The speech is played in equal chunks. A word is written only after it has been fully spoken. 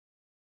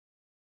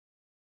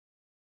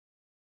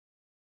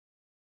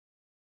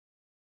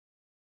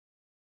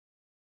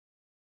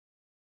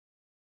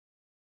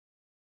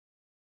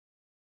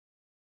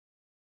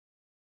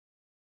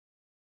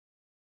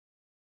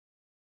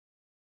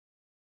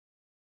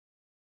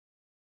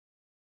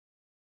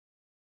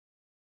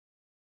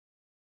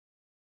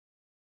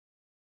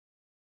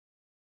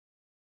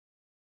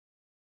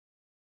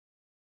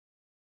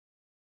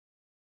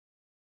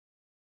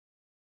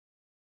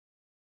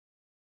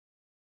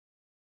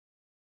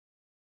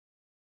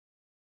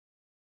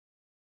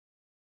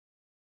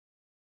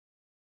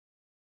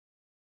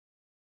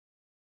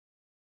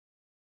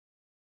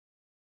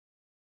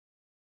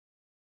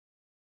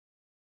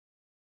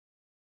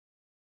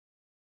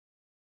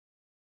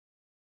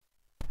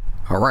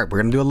Alright, we're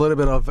gonna do a little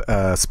bit of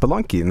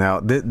Spelunky. Now,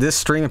 this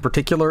stream in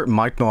particular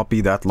might not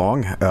be that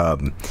long.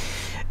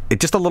 It's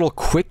just a little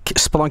quick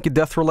Spelunky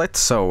death roulette,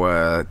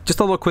 so just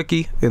a little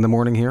quickie in the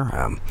morning here.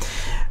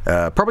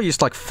 Probably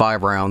just like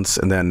 5 rounds,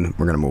 and then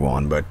we're gonna move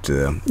on. But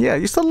yeah,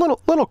 just a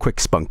little quick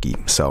spunky.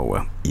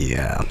 So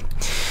yeah.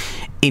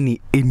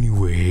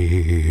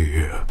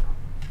 Anyway,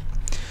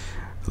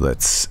 let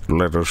us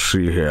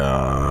see here.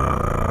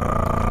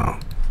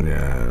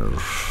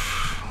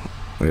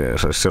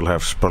 Yes, I still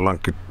have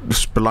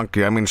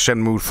Spelunky, I mean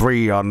Shenmue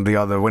 3 on the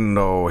other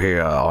window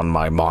here on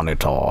my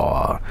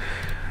monitor.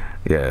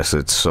 Yes,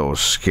 it's so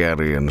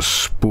scary and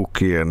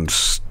spooky and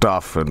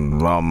stuff,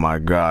 and oh my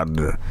god,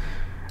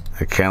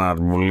 I cannot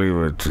believe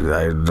it.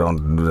 I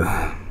don't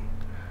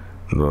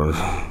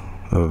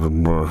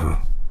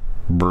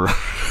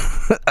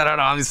I don't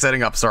know, I'm just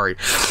setting up, sorry.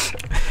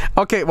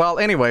 Okay, well,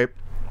 anyway,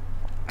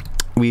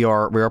 we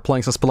are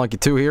playing some Spelunky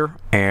 2 here,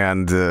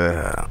 and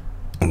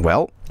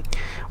well,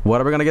 what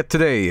are we gonna get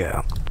today?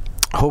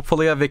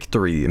 Hopefully a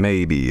victory,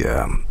 maybe.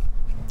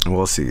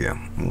 We'll see.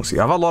 We'll see.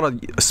 I have a lot of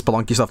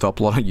Spelunky stuff to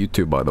upload on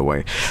YouTube, by the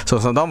way. So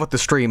as I'm done with the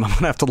stream, I'm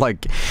gonna have to,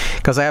 like,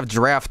 because I have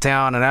Giraffe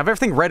Town and I have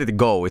everything ready to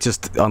go. It's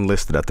just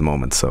unlisted at the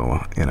moment,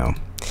 so you know.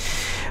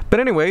 But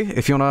anyway,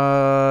 if you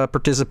wanna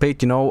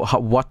participate, you know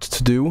what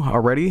to do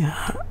already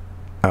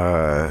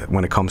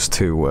when it comes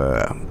to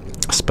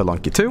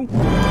Spelunky 2.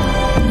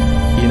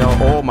 You know,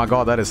 oh my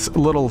god, that is a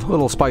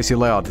little spicy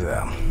loud.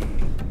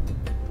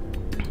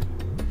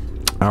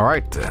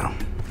 Alright.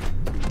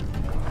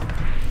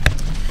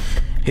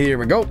 Here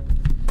we go.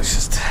 Let's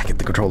just get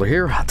the controller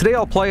here. Today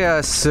I'll play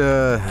as... you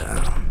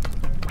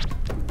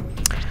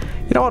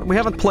know what? We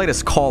haven't played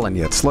as Colin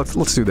yet, so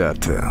let's do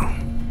that.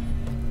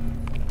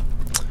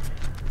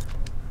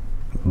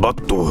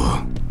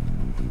 Batu.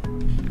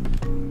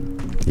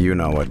 You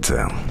know it.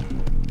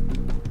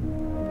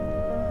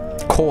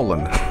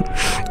 Colin.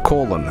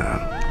 Colin.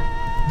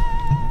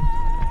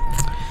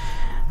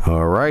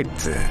 Alright,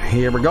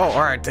 here we go.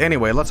 Alright,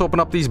 anyway, let's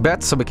open up these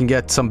bets so we can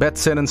get some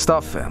bets in and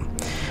stuff.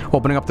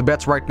 Opening up the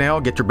bets right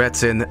now. Get your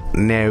bets in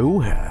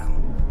now.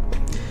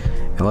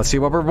 And let's see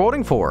what we're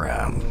voting for.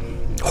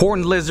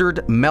 Horned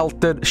Lizard,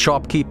 Melted,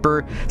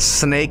 Shopkeeper,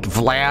 Snake,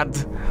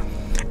 Vlad.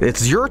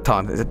 It's your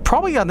time.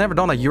 Probably I've never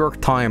done a your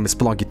time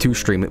Spelunky 2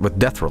 stream with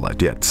Death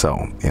Roulette yet,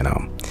 so, you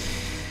know.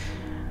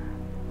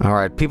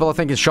 Alright, people are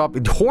thinking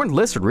Horned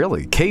Lizard,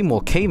 really?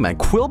 K-Mole, K-Man,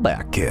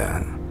 Quillback,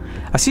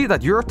 I see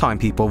that your time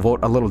people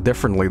vote a little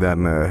differently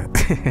than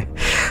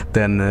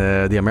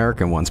the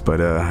American ones, but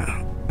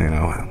you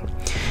know.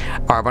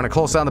 Alright, we're gonna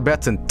close down the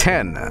bets in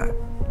 10,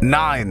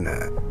 9,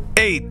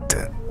 8,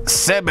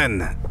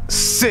 7,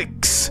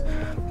 6,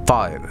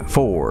 5,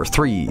 4,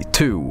 3,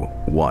 2,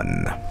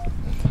 1.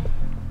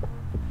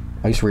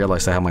 I just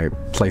realized I have my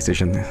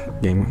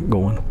PlayStation game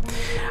going.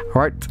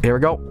 Alright, here we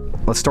go.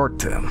 Let's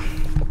start.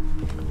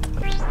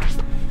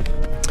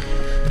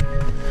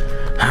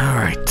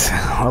 Alright,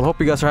 I hope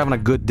you guys are having a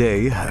good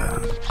day.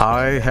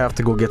 I have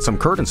to go get some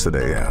curtains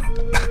today.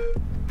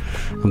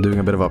 I'm doing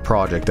a bit of a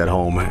project at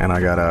home, and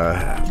I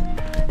gotta...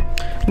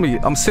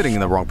 I'm sitting in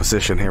the wrong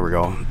position. Here we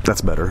go.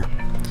 That's better.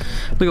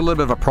 Doing a little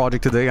bit of a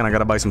project today, and I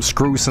gotta buy some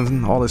screws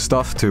and all this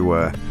stuff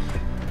to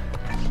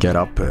get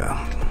up.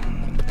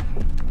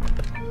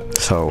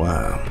 So,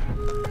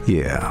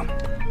 yeah.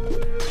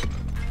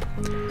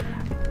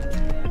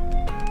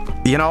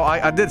 You know,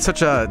 I did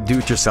such a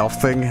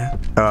do-it-yourself thing.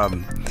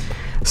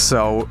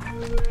 So,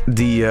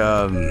 the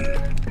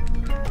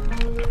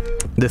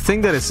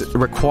thing that is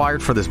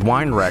required for this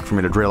wine rack for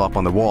me to drill up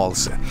on the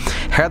walls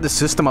had the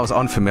system I was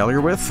unfamiliar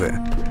with.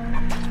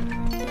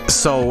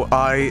 So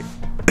I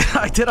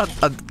did a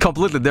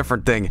completely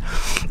different thing.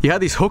 You had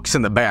these hooks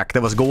in the back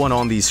that was going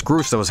on these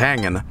screws that was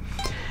hanging.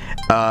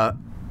 I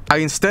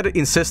instead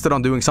insisted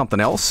on doing something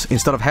else.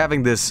 Instead of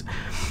having this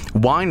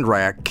wine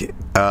rack,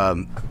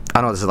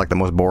 I know this is like the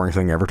most boring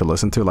thing ever to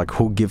listen to. Like,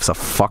 who gives a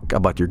fuck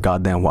about your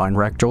goddamn wine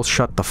rack, Joel?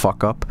 Shut the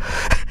fuck up.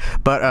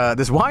 But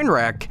this wine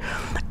rack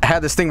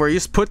had this thing where you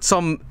just put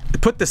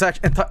this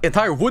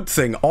entire wood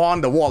thing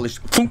on the wall, just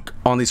thunk,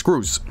 on these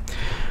screws.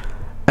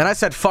 And I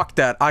said, fuck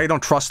that. I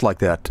don't trust like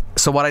that.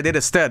 So what I did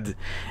instead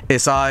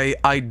is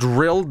I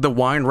drilled the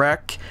wine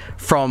rack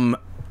from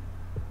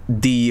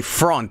the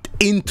front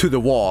into the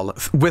wall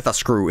with a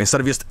screw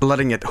instead of just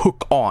letting it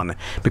hook on,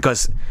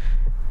 because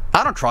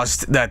I don't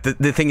trust that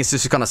the thing is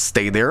just gonna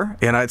stay there,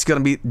 you know, it's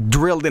gonna be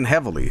drilled in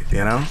heavily,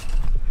 you know?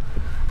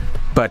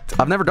 But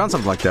I've never done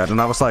something like that,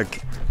 and I was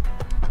like,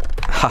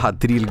 haha,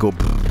 drill go.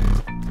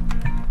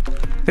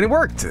 And it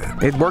worked.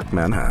 It worked,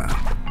 man.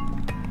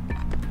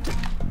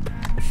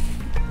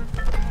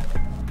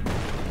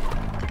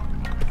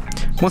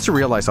 Once you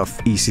realize how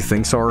easy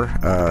things are,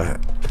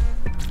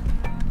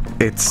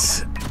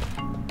 it's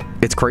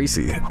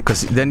crazy,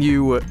 because then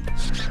you...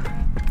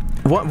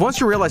 once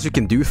you realize you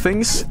can do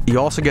things, you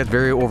also get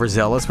very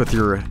overzealous with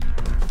your...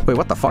 Wait,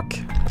 what the fuck?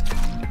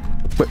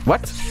 Wait,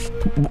 what?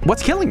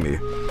 What's killing me?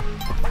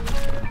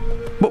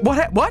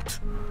 What?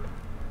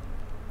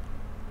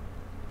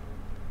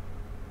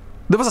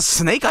 There was a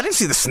snake? I didn't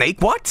see the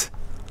snake. What?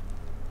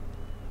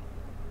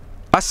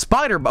 A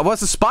spider?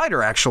 What's a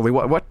spider, actually?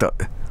 What the...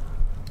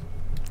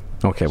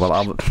 Okay,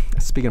 well,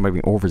 speaking of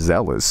being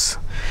overzealous...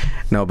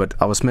 No, but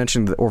I was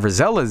mentioning that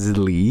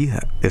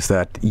overzealously is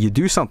that you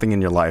do something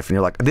in your life and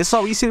you're like, this is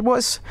how easy it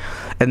was?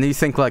 And then you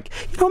think like,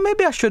 you know,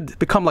 maybe I should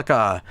become like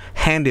a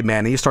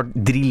handyman, and you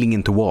start drilling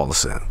into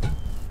walls.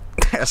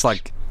 That's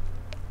like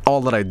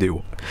all that I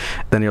do.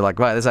 Then you're like,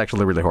 wow, this is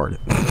actually really hard.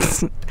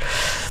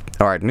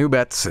 Alright, new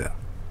bets.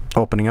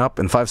 Opening up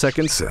in 5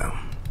 seconds.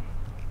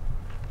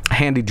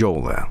 Handy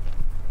Joel.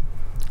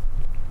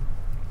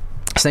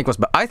 Snake was...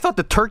 I thought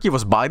the turkey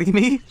was biting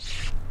me.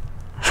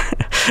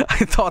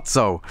 I thought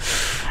so.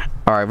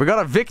 Alright, we got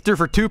a victor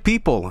for 2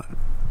 people.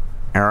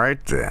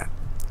 Alright.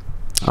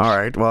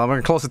 Alright, well, I'm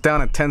going to close it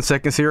down in 10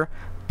 seconds here.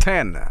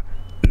 10,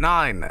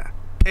 9,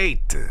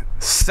 8,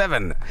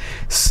 7,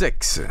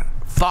 6,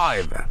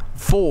 5,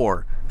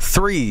 4,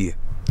 3,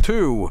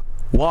 2,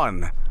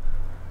 1.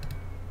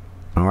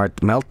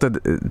 Alright, melted.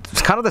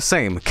 It's kind of the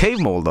same. Cave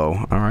mold,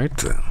 though.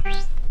 Alright.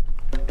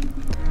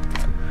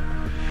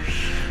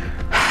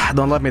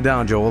 Don't let me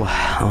down, Joel.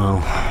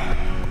 Well,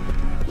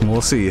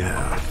 we'll see.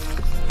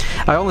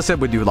 I only said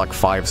we'd do like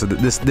 5, so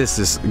this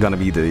is gonna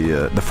be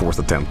the 4th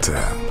attempt.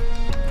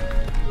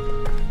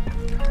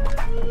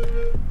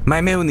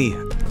 My Mooney.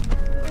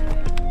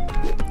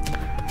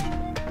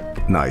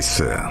 Nice.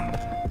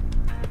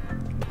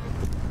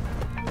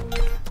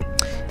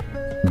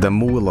 The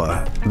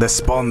Mula. The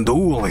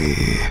Sponduli.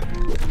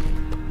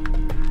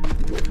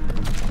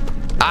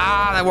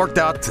 Ah, that worked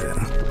out.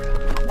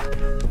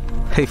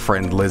 Hey,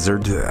 friend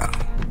lizard.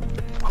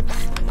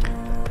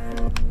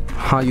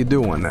 How you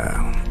doing?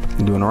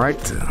 You doing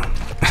alright?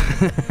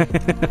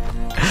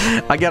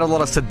 I get a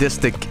lot of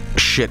sadistic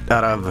shit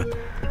out of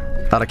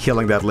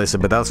killing that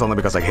lizard, but that's only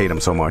because I hate him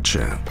so much.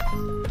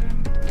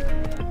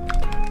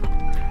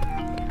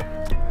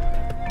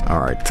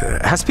 Alright.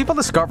 Has people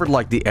discovered,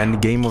 like, the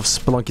end game of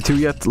Spelunky 2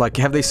 yet? Like,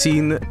 have they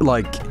seen,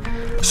 like,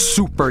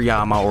 Super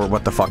Yama or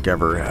what the fuck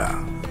ever?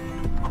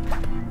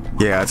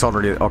 Yeah, it's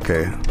already...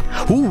 Okay.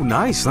 Ooh,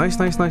 nice, nice,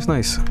 nice, nice,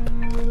 nice.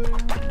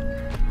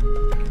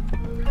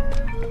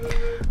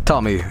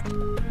 Tell me,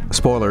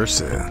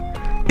 spoilers,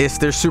 is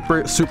there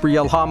Super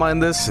Yelhama in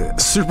this?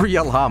 Super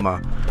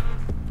Yelhama.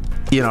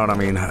 You know what I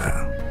mean?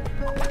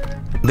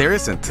 There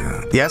isn't.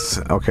 Yes?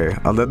 Okay.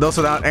 Those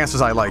are the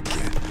answers I like.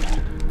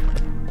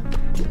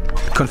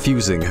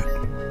 Confusing.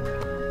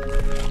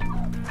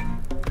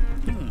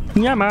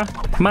 Yama.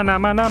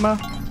 Manama nama.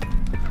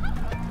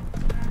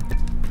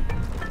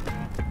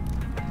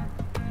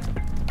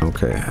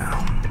 Okay.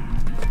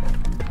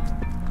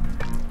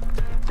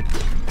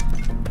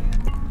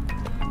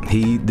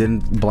 He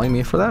didn't blame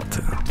me for that.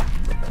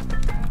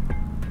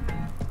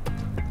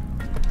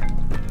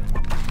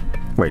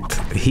 Wait,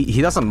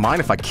 he doesn't mind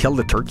if I kill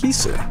the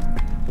turkeys?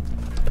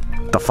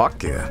 The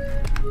fuck?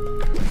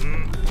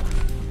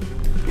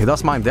 He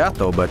does mind that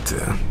though, but...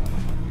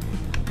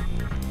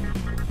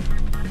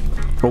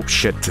 Oh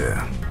shit.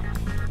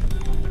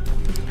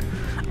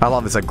 I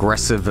love this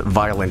aggressive,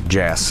 violent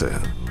jazz.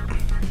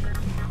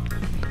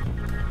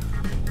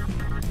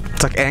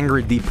 It's like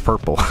angry deep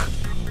purple.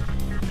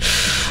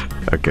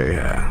 Okay,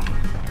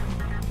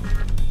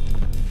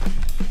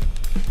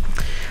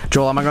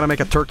 Joel, am I gonna make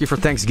a turkey for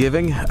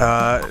Thanksgiving?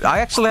 I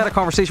actually had a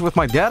conversation with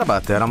my dad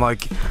about that. I'm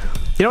like,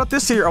 you know what,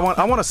 this year I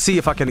want to see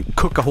if I can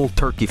cook a whole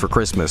turkey for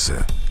Christmas.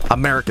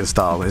 American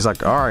style. He's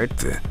like,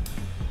 alright.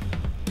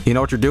 You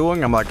know what you're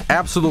doing? I'm like,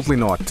 absolutely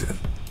not.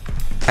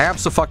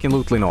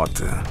 Abso-fucking-lutely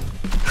not.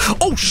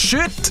 Oh,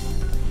 shit!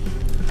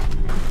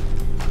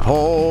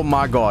 Oh,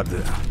 my God.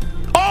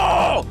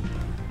 Oh!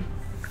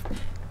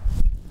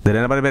 Did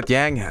anybody bet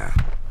Yang?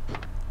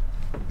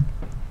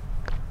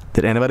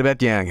 Did anybody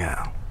bet Yang?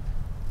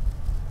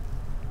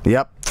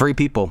 Yep, 3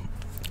 people.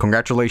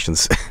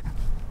 Congratulations.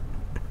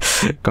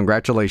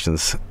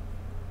 Congratulations.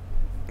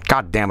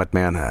 God damn it,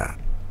 man.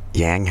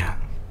 Yang.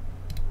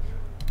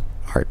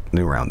 Alright,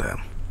 new round.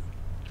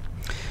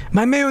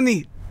 My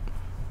Mooney!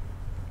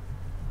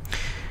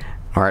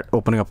 Alright,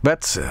 opening up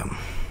bets.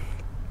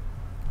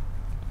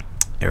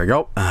 Here we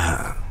go.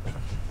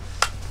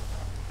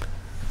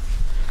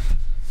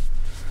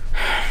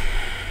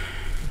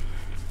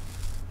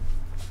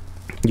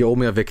 You owe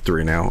me a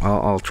victory now.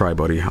 I'll try,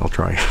 buddy. I'll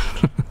try.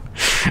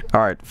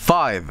 Alright,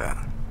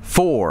 5,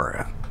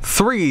 4,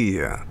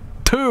 3,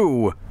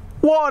 2,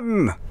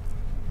 1!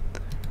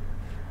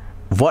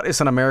 What is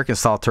an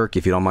American-style turkey,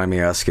 if you don't mind me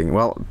asking?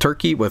 Well,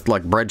 turkey with,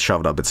 like, bread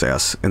shoved up its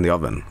ass in the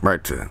oven.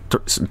 Right.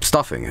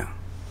 Stuffing, you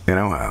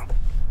know?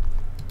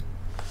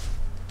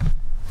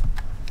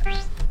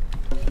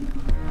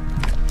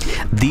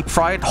 Deep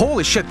fried?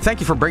 Holy shit, thank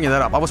you for bringing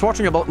that up. I was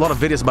watching a lot of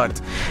videos about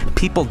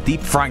people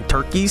deep frying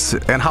turkeys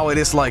and how it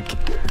is like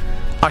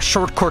a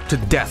shortcut to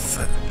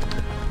death.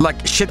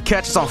 Like, shit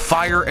catches on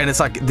fire and it's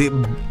like the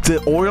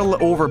oil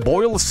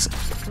overboils.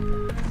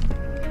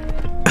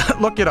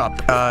 Look it up.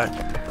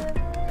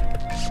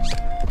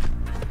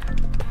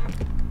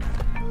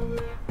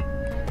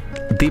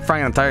 Deep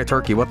frying an entire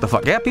turkey, what the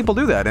fuck? Yeah, people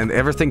do that and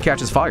everything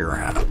catches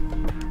fire.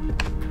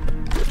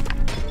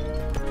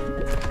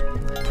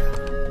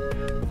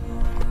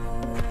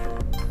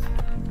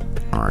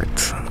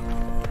 Alright.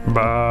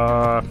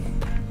 Bah.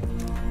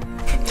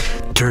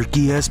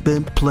 Turkey has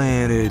been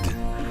planted.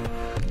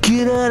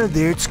 Get out of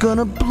there, it's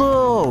gonna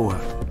blow.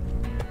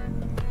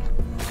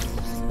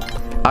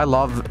 I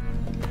love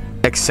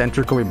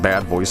eccentrically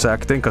bad voice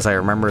acting because I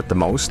remember it the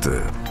most.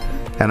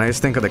 And I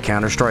just think of the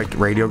Counter-Strike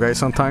radio guy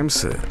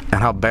sometimes and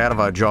how bad of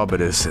a job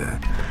it is.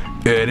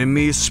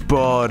 Enemy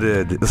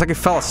spotted. It's like he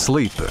fell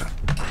asleep.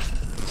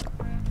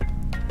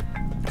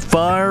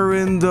 Fire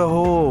in the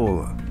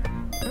hole.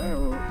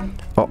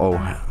 Uh-oh.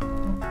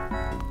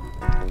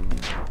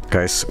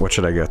 Guys, what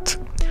should I get?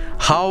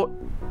 How...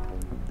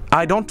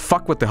 I don't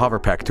fuck with the hover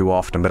pack too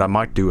often, but I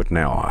might do it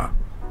now.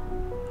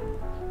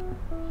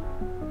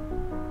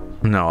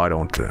 No, I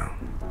don't.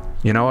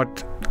 You know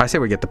what? I say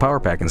we get the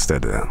power pack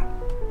instead.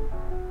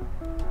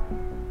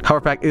 Power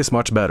pack is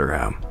much better.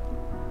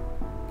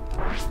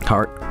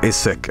 Heart is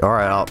sick.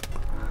 Alright, I'll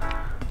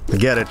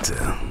get it.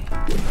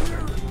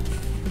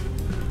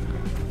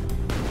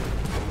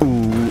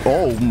 Ooh,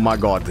 oh my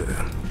god.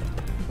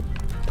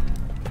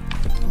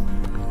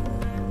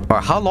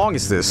 Alright, how long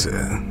is this?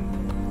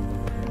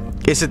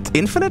 Is it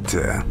infinite?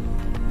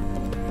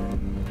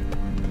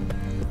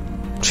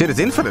 Shit, it's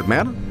infinite,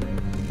 man.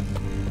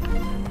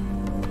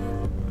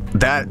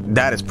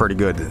 That is pretty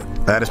good.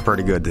 That is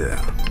pretty good.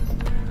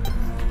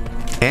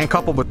 And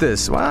coupled with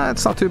this, well,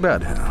 it's not too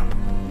bad.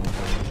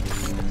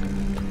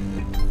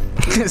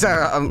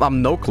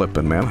 I'm no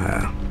clipping, man.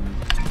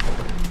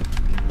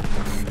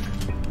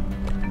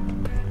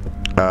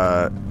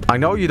 I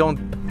know you don't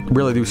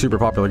really do super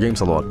popular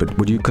games a lot, but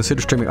would you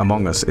consider streaming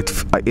Among Us?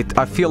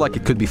 I feel like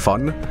it could be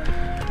fun.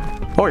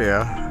 Oh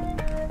yeah.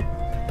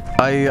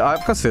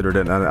 I've considered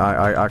it, and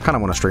I kind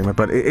of want to stream it,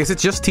 but is it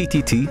just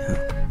TTT?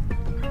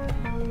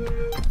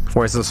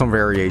 Or is there some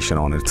variation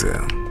on it?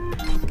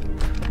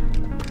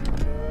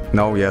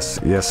 No, yes.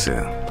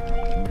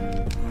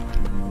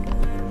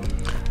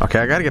 Okay,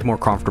 I gotta get more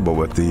comfortable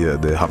with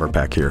the hover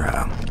pack here.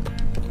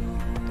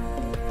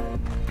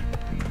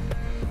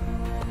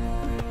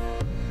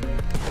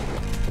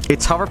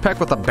 It's hover pack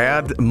with a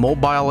bad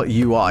mobile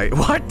UI.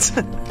 What?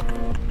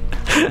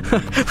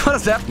 What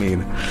does that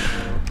mean?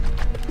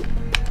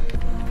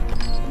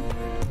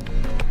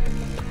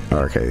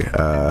 Okay,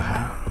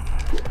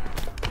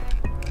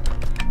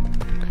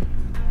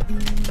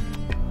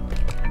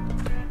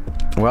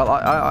 well,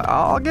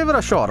 I'll give it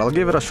a shot. I'll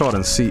give it a shot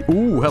and see.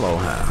 Ooh, hello.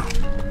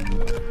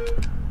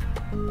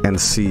 And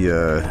see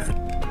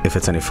if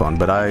it's any fun.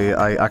 But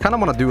I kind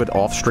of want to do it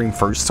off stream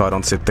first, so I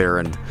don't sit there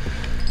and,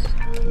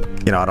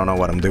 you know, I don't know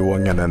what I'm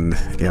doing, and then,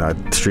 you know,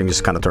 the stream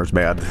just kind of turns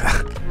bad.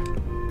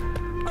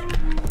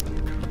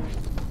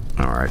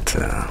 Alright.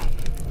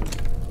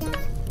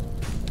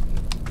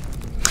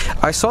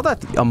 I saw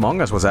that Among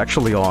Us was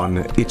actually on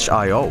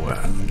itch.io.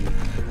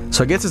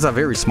 So I guess it's a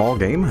very small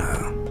game.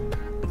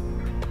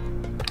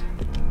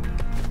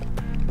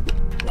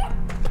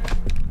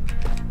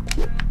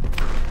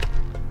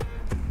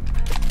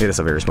 It is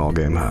a very small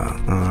game.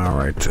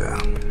 Alright.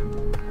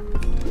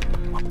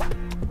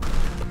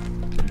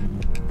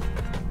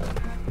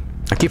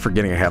 I keep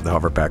forgetting I have the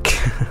hover pack.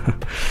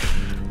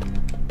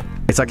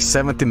 It's like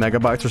 70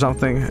 megabytes or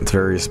something. It's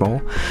very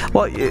small.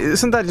 Well,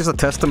 isn't that just a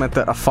testament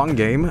that a fun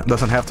game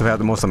doesn't have to have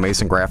the most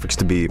amazing graphics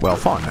to be, well,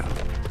 fun?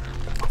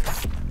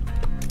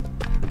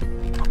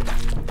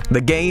 The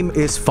game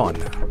is fun.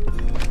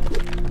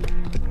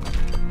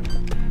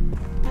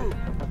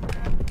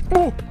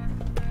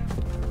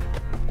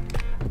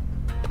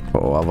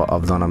 Oh,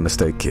 I've done a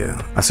mistake here.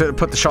 I should have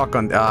put the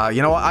shotgun.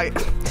 You know what?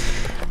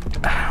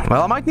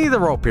 Well, I might need the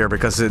rope here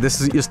because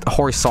this is just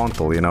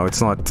horizontal. You know,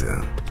 it's not.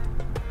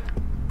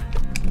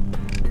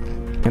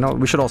 You know,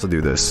 we should also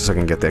do this so I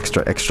can get the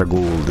extra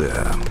gold.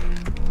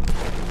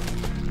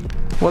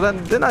 Well,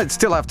 then I'd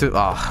still have to.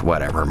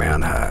 Whatever,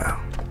 man.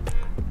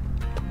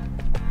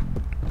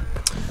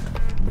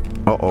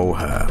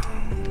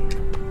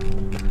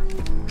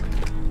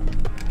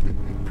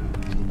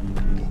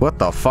 What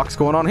the fuck's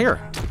going on here?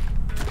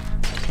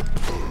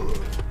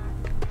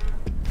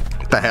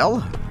 What the hell?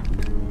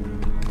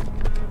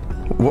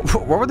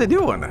 What were they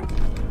doing?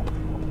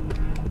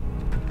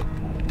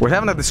 We're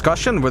having a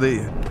discussion. Were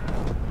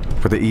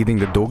they eating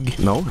the dog?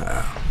 No.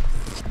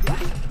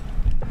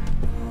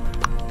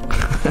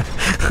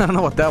 I don't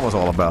know what that was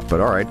all about, but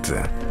all right.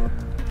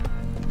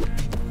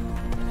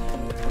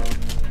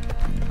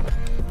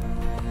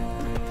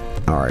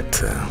 All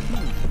right.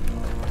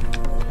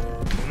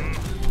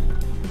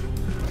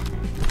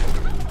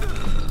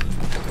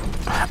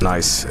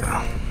 Nice.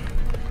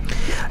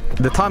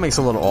 The timing's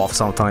a little off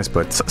sometimes,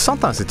 but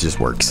sometimes it just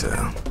works.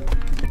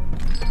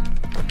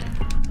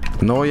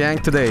 No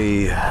yank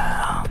today.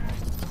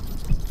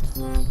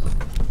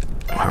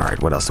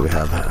 Alright, what else do we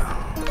have?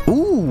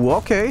 Ooh,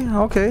 okay.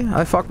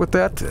 I fuck with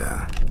that.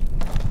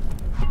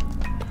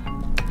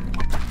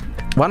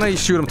 Why don't you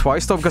shoot him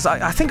twice, though? Because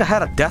I think I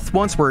had a death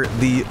once where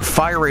the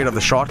fire rate of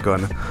the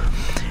shotgun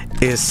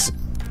is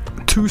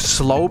too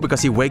slow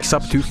because he wakes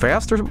up too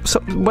fast or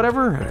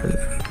whatever.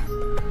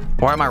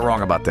 Or am I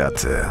wrong about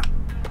that?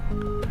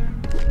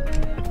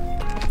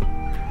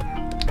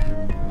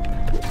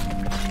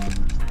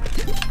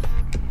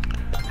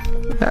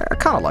 I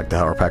kind of like the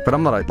power pack, but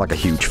I'm not like a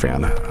huge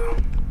fan.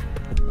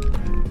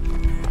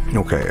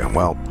 Okay,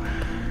 well,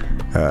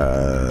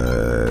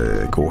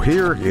 go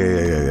here.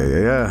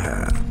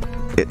 Yeah.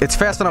 It's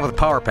fast enough with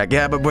power pack.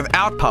 Yeah, but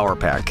without power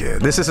pack,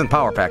 this isn't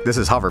power pack. This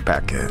is hover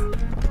pack.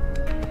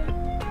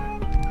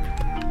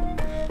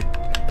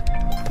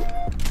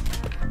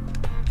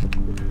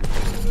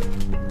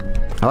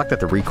 I like that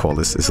the recoil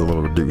is a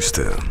little reduced.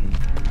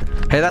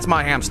 Hey, that's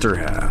my hamster.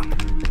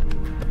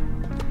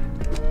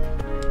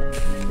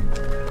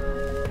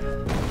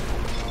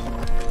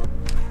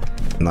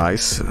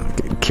 Nice.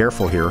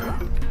 Careful here.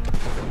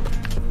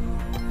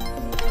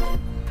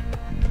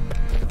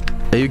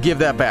 Hey, you give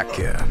that back.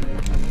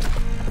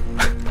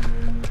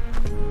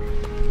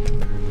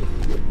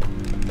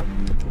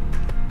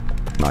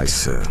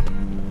 Nice.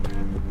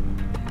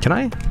 Can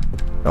I?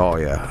 Oh,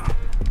 yeah.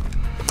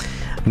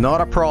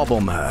 Not a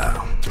problem.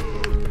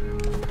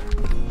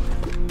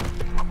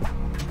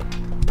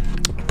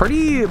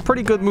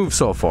 Pretty good move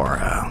so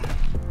far.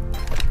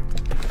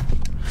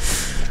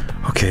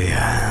 Okay.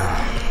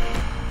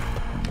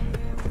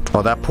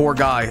 Oh, that poor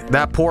guy.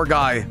 That poor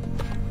guy.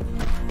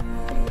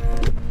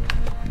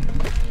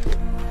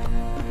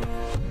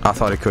 I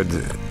thought he could.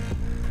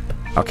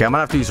 Okay, I'm gonna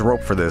have to use a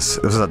rope for this.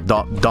 This is a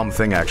dumb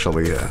thing,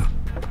 actually.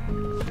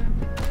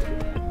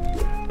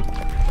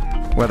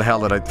 Where the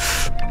hell did I...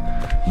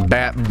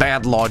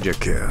 Bad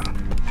logic.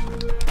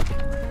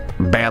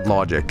 Bad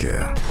logic.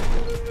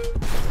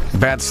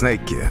 Bad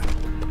snake.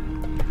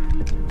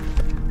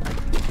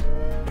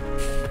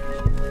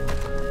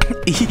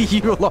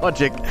 EU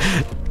logic.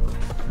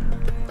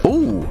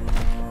 Ooh.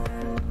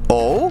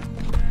 Oh?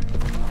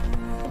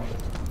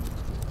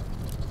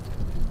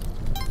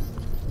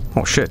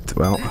 Oh shit,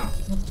 well...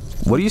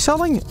 What are you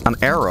selling? An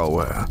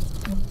arrow.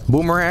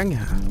 Boomerang?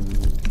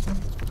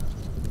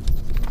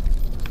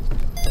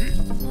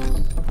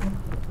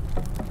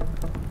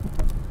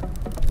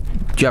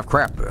 Do you have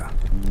crap?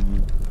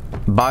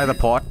 Buy the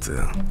pot.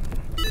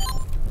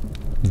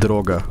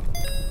 Droga.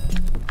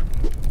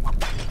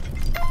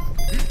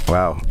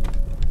 Wow.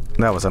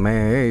 That was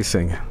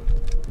amazing.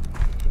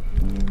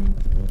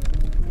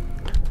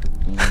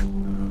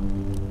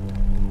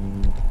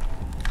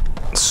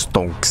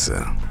 Stonks.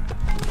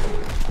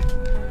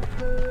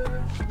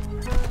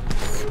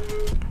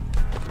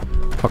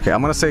 Okay,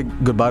 I'm gonna say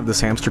goodbye to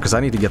this hamster because I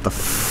need to get the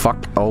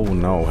fuck... Oh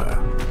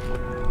no.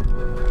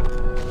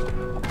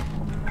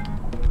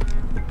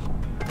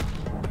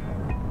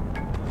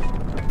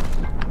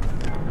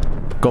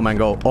 Go, man,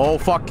 go. Oh,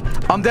 fuck.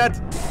 I'm dead.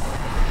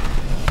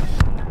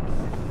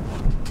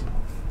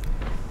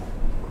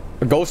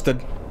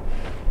 Ghosted.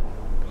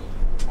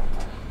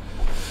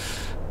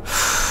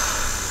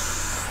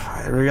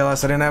 I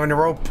realized I didn't have any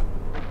rope.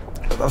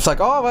 I was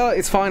like, oh, well,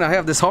 it's fine. I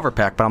have this hover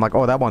pack. But I'm like,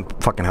 oh, that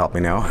won't fucking help me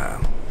now.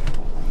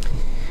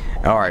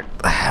 Alright.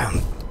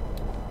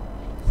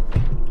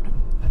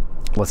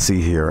 Let's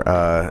see here.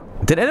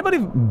 Did anybody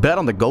bet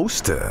on the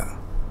ghost?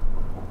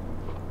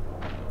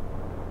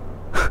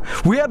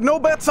 We had no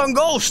bets on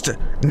Ghost!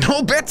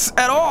 No bets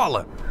at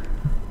all!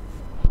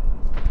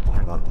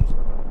 Hang on.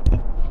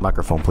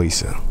 Microphone,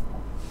 please.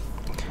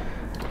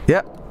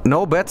 Yeah,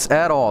 no bets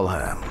at all.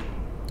 I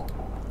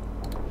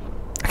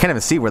can't even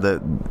see where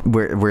the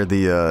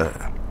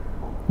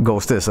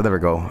Ghost is, so there we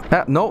go.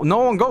 No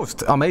on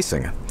Ghost.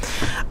 Amazing.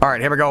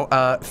 Alright, here we go.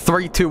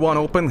 3, 2, 1,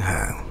 open.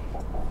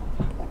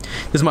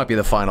 This might be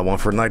the final one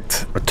for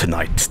night, or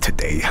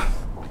today.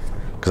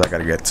 Because I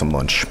gotta get some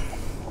lunch.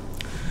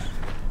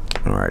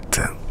 Alright.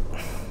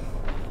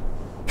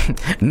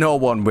 No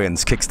one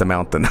wins, kicks the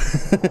mountain.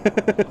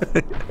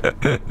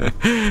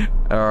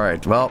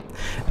 Alright, well.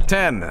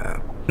 10,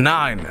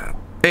 9,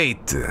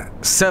 8,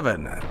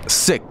 7,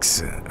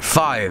 6,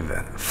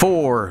 5,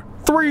 4,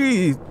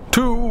 3,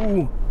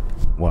 2,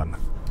 1.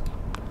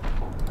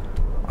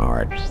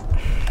 Alright.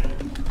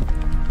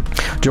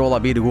 Joel, I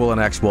beat a ghoul on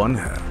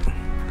X1.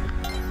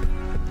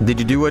 Did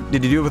you do it?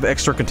 Did you do it with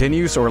extra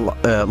continues or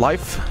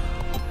life?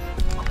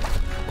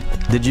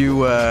 Did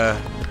you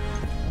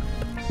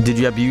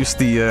abuse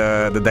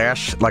the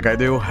dash like I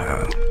do?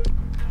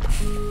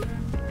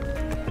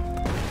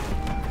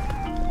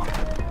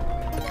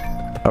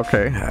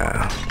 Okay.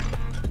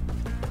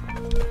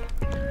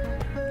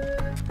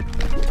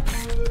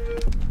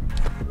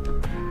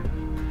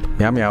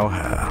 Meow meow.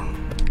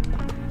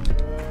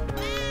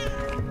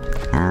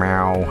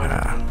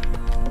 Meow.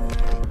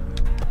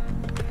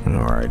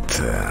 All right.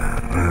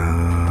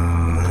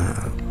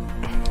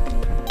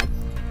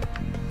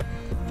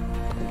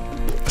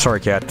 Sorry,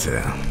 cat.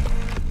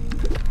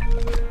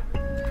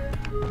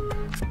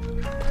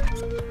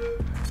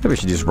 Maybe we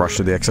should just rush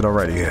to the exit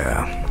already.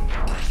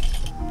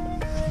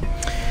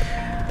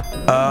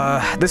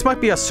 This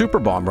might be a super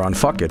bomb run.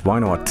 Fuck it. Why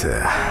not?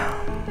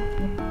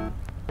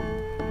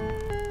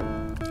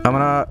 I'm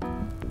gonna.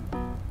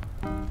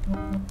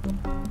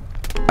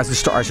 I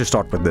should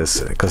start with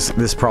this because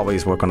this probably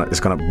is what is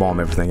gonna bomb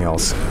everything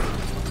else.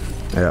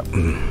 Yeah.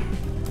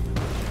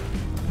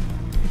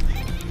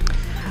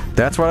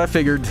 That's what I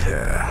figured.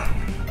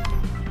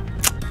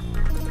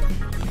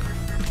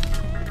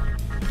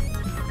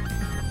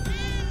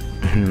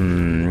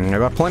 I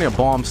got plenty of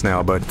bombs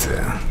now, but...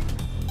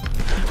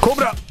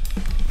 Cobra!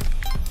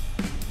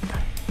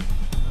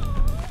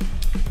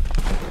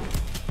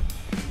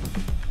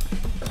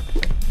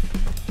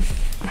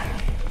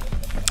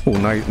 Ooh,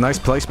 nice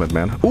placement,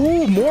 man.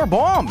 Ooh, more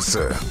bombs!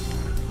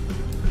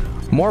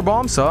 More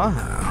bombs,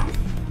 huh?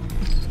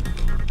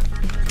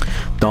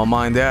 Don't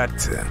mind that.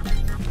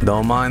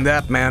 Don't mind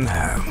that, man.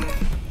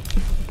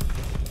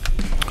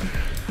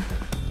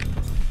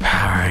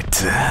 Alright.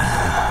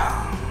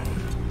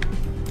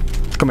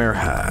 Come here.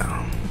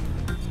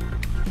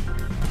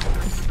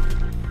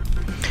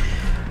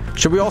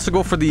 Should we also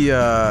go for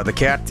the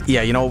cat?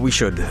 Yeah, you know, we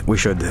should. We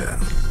should.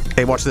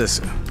 Hey, watch this.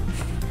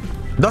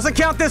 Doesn't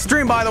count this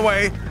stream, by the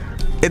way.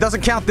 It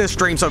doesn't count this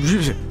stream, so...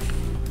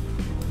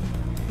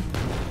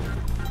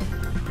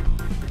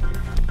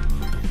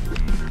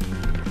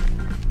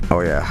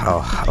 Oh, yeah.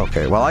 Oh,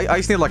 okay. Well, I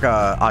just need, like,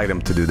 a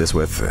item to do this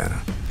with.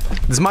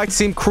 This might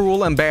seem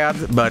cruel and bad,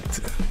 but...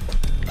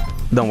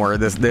 Don't worry,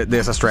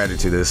 there's a strategy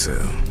to this.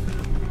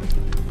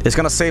 It's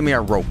gonna save me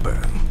a rope.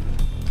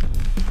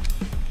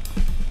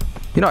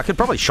 You know, I could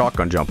probably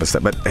shotgun jump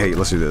instead, but hey,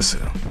 let's do this.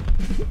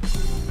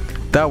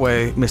 That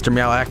way, Mr.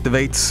 Meow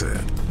activates,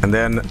 and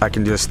then I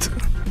can just...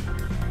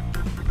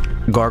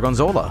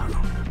 Gargonzola.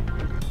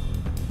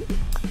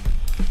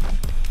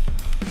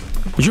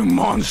 You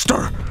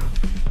monster!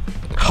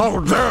 How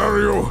dare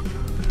you!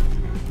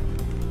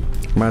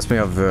 Reminds me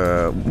of,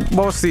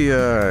 what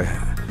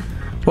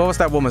was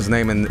that woman's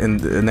name in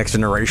the Next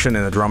Generation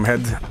in the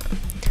Drumhead?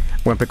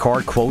 When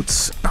Picard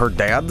quotes her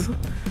dad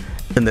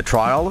in the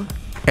trial,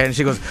 and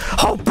she goes,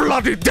 "How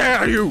bloody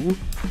dare you!"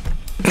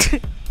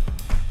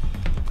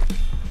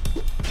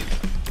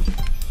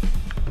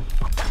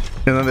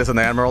 And then there's an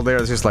admiral there,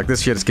 it's just like,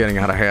 this shit is getting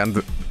out of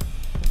hand.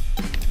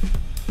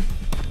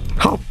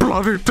 How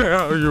bloody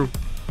dare you!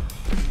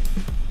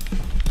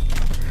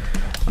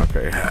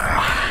 Okay.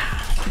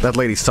 That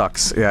lady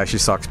sucks. Yeah, she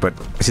sucks, but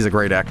she's a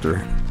great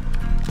actor.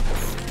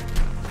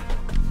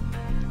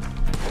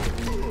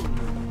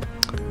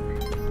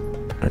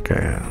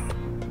 Okay.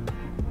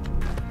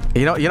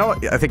 You know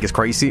what I think is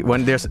crazy?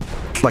 When there's,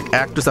 like,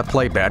 actors that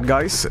play bad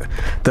guys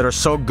that are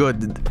so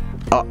good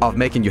of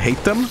making you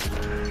hate them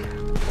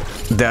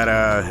that,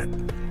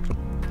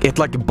 it,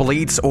 like,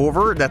 bleeds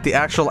over that the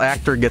actual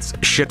actor gets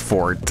shit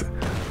for it.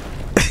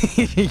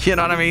 You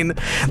know what I mean?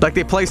 Like,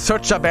 they play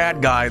such a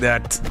bad guy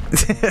that...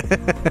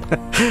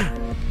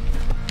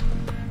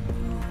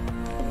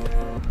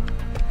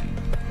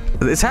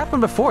 It's happened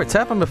before. It's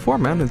happened before,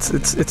 man.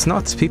 It's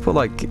nuts. People,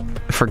 like,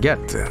 forget.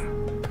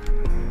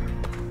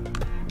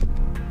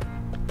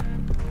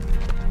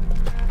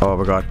 Oh,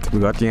 we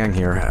got Yang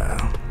here.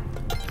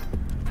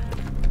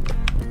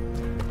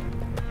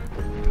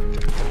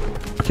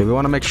 Okay, we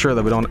want to make sure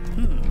that we don't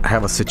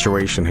have a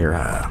situation here.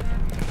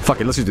 Fuck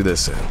it, let's just do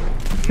this.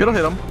 It'll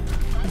hit him.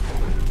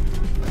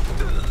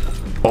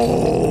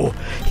 Oh,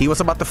 he was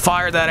about to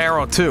fire that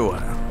arrow too.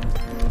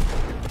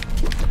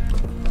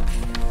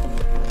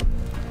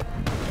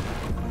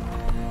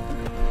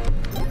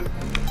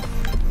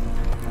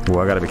 Ooh,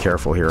 I gotta be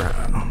careful here.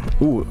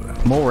 Ooh,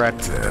 more rat.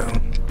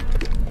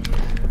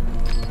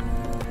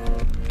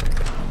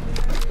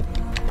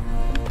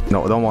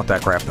 No, don't want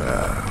that crap.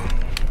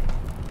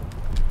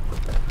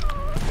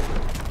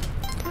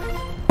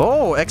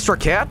 Oh, extra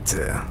cat?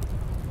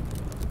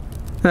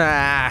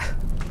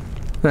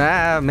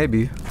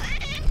 Maybe.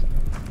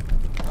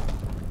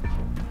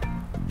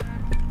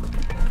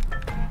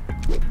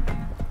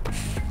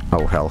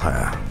 Oh, hell.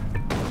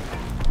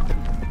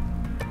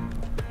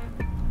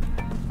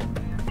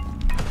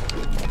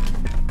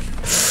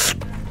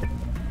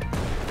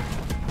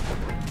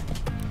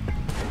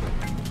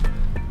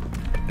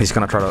 He's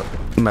gonna try to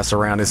mess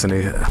around, isn't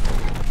he?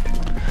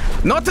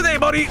 Not today,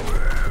 buddy!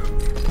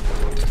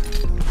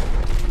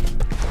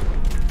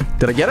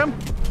 Did I get him?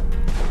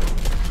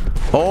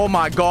 Oh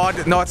my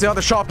god. No, it's the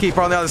other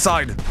shopkeeper on the other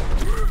side.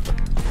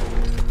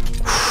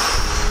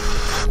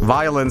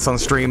 Violence on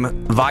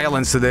stream.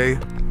 Violence today.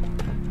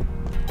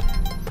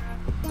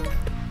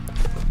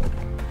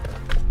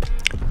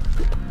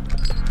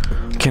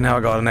 Okay, now I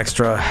got an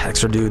extra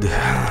dude.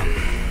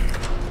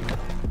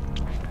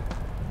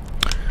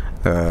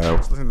 I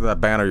was listening to that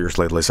band of yours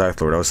lately,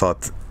 Scythelord. I always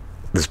thought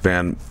this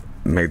band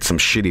made some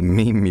shitty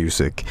meme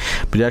music,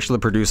 but you actually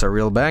produced a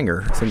real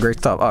banger. Some great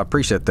stuff. Oh, I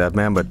appreciate that,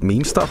 man, but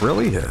meme stuff,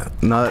 really?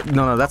 No,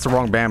 that's the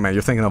wrong band, man.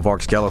 You're thinking of Varg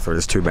Skeletor.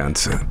 There's two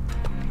bands.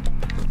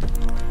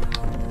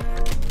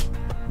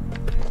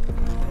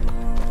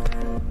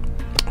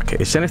 Okay,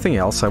 is there anything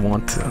else I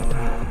want?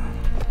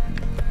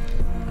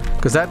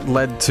 Because that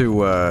led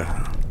to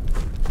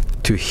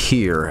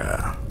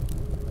here.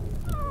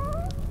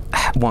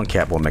 One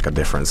cap will make a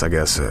difference, I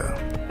guess.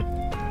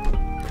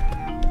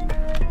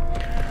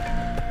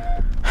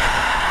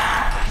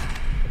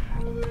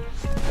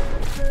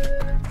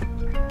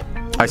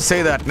 I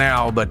say that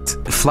now, but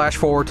flash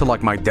forward to,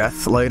 like, my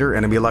death later,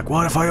 and it'd be like,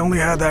 what if I only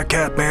had that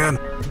cat, man?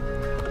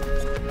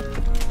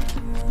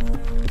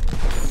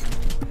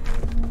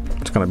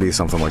 It's gonna be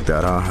something like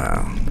that,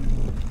 huh?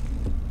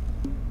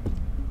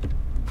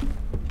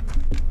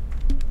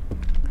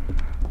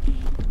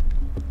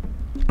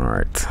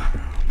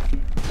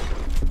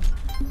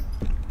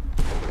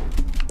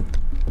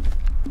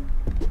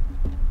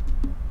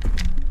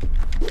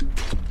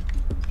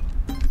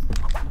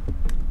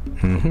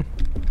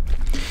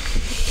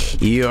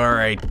 Yeah,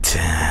 alright.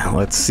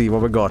 Let's see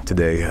what we got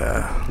today.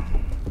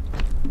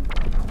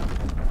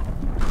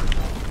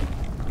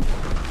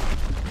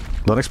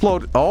 Don't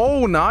explode.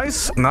 Oh,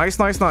 nice. Nice,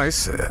 nice,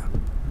 nice.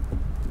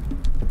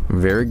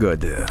 Very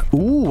good.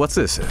 Ooh, what's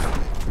this?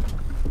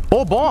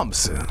 Oh,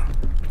 bombs.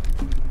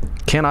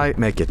 Can I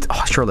make it?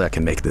 Oh, surely I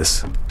can make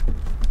this.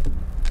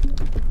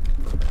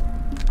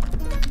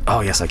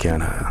 Oh, yes, I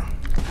can.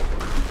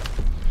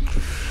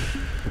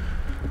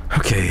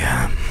 Okay.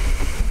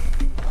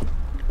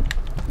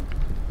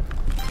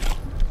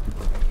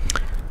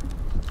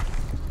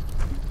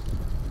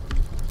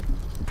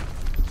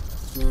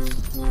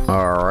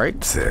 All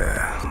right.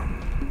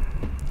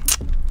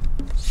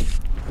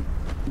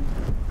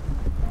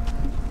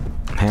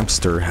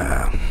 Hamster.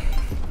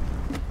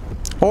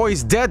 Oh,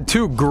 he's dead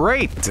too.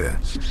 Great.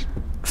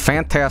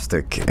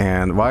 Fantastic.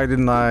 And why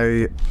didn't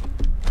I...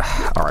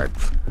 All right.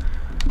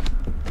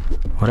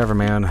 Whatever,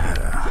 man.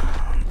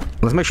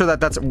 Let's make sure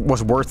that that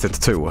was worth it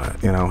too.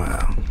 You know.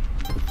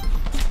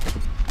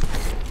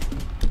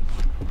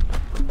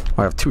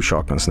 I have 2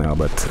 shotguns now,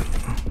 but...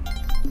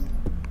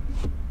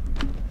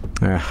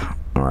 yeah.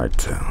 All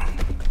right.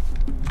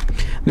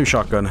 New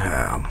shotgun.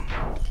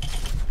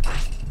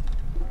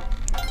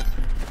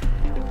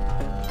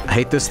 I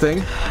hate this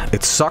thing.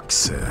 It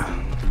sucks.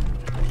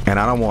 And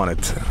I don't want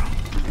it.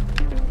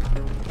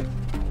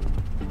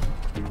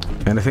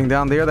 Anything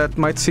down there that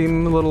might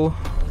seem a little...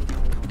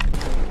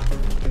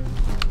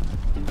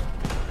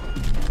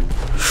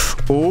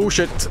 Oh,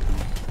 shit.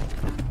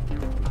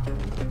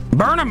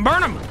 Burn him!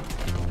 Burn him!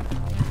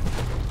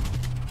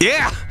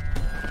 Yeah!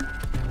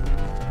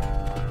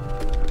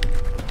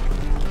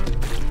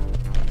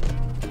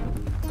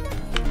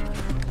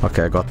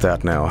 Okay, I got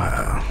that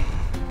now.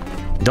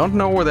 Don't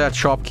know where that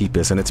shopkeep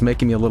is, and it's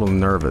making me a little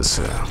nervous.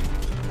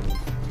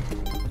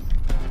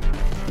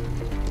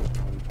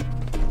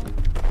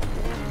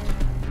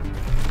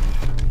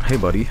 Hey,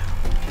 buddy.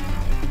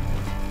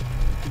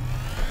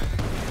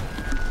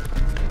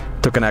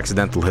 Took an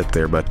accidental hit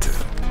there, but,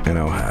 you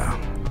know...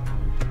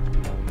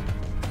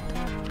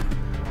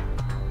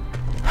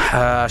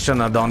 I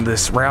shouldn't have done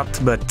this route,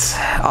 but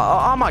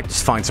I might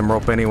just find some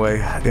rope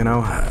anyway, you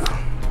know?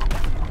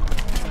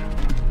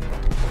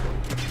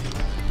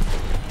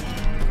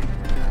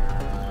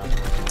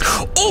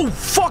 Oh,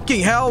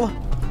 fucking hell!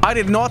 I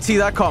did not see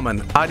that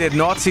coming. I did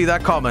not see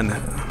that coming.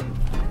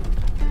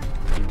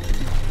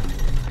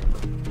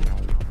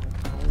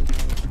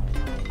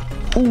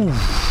 Ooh.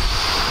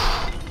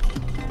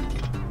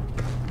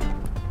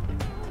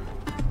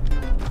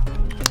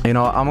 You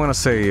know, I'm gonna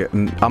say,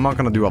 I'm not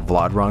gonna do a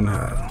Vlad run.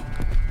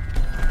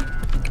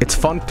 It's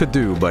fun to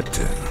do, but...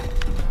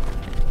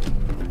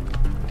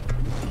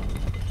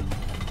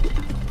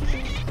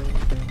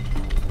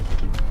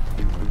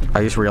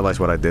 I just realized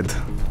what I did.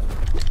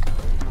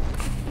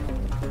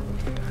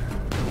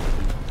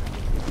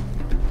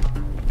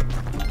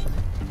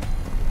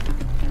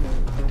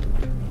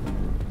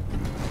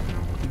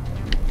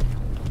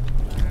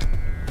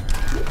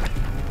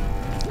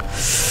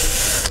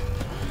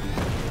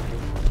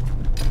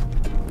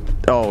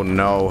 Oh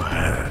no.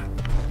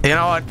 You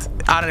know what?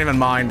 I don't even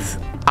mind.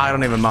 I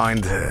don't even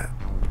mind.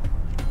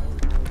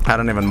 I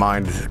don't even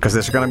mind. Because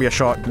there's gonna be a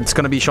shot. It's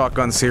gonna be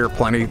shotguns here,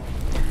 plenty.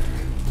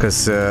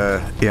 Because,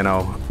 you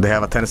know, they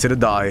have a tendency to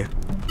die.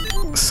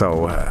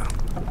 So,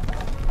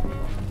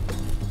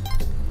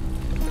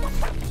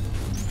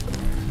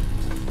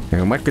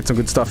 yeah, we might get some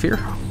good stuff here.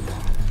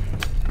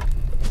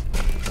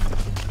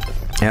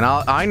 And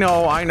I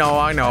know.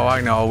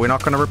 We're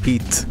not gonna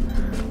repeat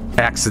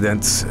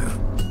accidents.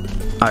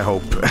 I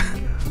hope.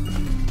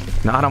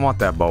 No, I don't want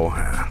that bow.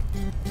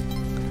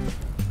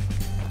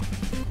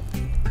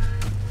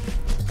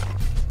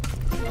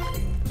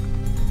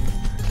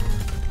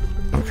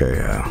 Okay,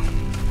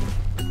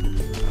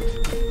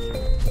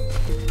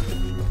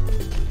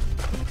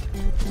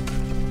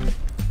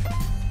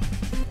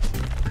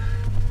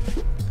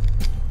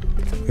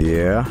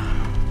 yeah.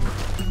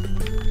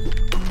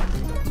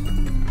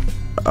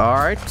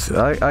 Alright,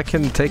 I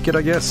can take it,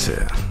 I guess.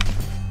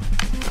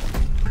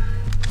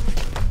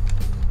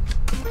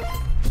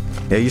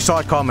 Yeah, you saw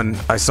it coming.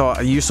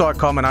 You saw it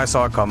coming, I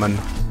saw it coming.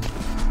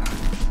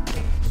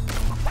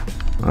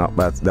 Oh,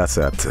 that's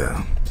that.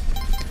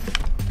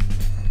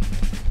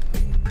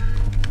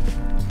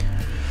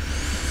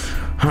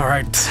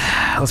 Alright,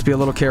 let's be a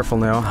little careful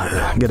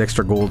now. Get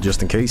extra gold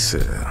just in case.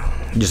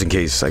 Just in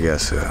case, I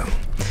guess.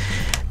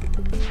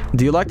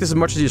 Do you like this as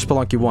much as your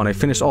Spelunky 1? I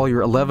finished all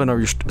your 11 of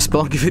your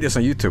Spelunky videos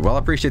on YouTube. Well, I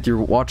appreciate you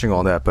watching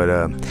all that, but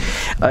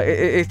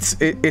it's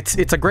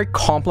a great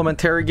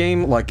complementary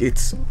game. Like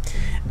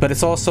but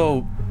it's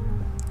also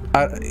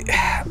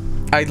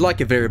I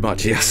like it very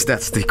much. Yes,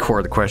 that's the core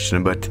of the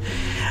question. But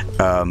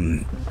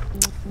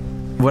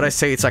would I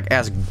say it's like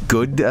as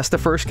good as the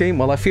first game?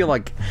 Well, I feel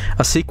like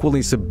a sequel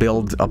needs to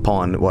build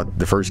upon what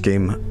the first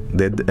game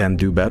did and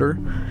do better.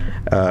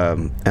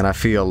 And I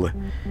feel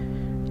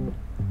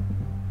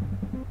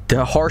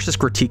The harshest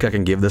critique I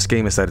can give this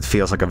game is that it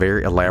feels like a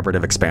very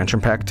elaborative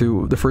expansion pack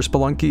to the first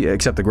Spelunky,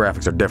 except the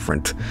graphics are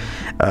different.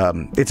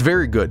 It's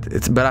very good,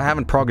 but I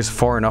haven't progressed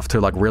far enough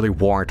to like really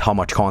warrant how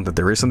much content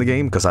there is in the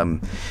game, because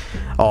I'm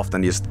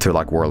often used to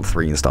like World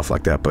 3 and stuff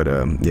like that, but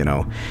you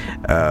know.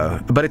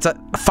 But it's a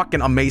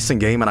fucking amazing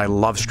game, and I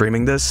love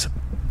streaming this.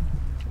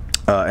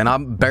 And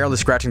I'm barely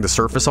scratching the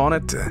surface on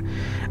it.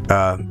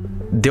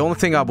 The only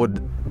thing I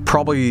would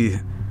probably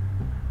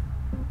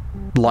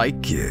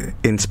like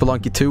in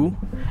Spelunky 2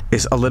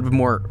 is a little bit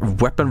more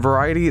weapon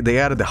variety. They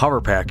added the hover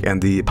pack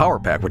and the power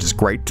pack, which is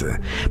great.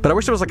 But I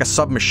wish there was like a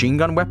submachine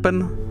gun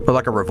weapon, or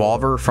like a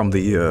revolver from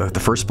the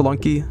first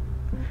Spelunky.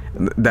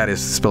 That is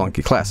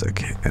Spelunky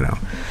Classic, you know.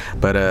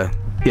 But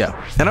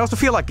yeah, and I also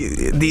feel like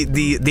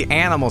the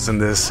animals in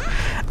this,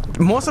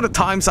 most of the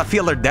times I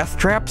feel they're death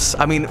traps.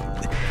 I mean,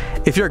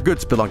 if you're a good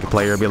Spelunky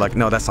player, you'll be like,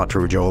 no, that's not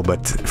true, Joel.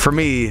 But for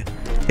me,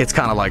 it's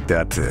kind of like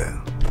that.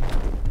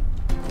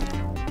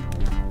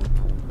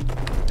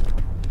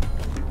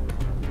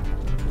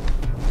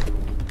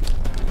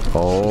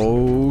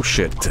 Oh,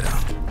 shit.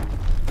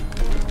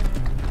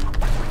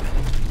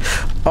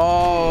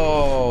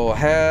 Oh,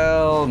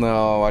 hell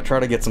no. I try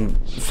to get some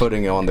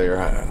footing on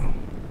there.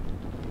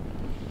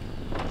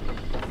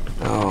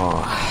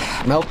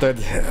 Oh,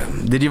 melted.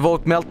 Did you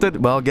vote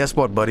melted? Well, guess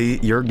what, buddy?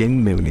 You're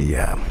getting moony,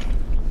 yeah.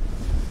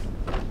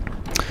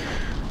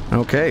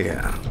 Okay.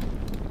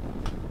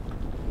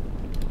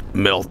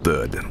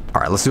 Melted. All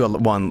right, let's do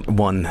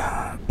one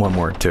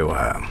more too.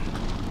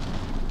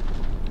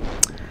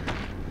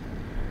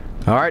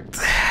 All right,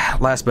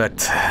 last bet.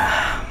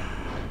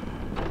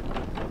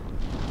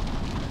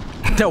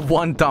 The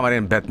one time I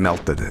didn't bet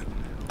melted.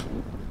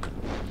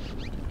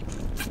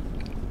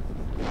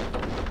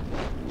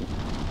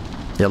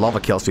 Yeah, lava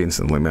kills you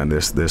instantly, man.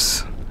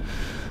 This.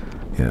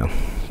 Yeah.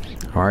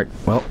 All right.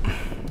 Well,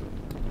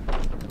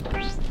 I'm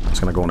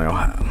just gonna go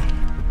now.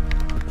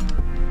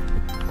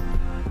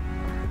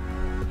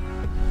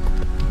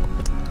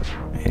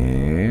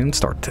 And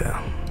start.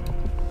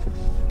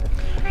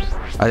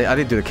 I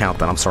didn't do the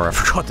countdown. I'm sorry, I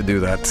forgot to do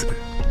that.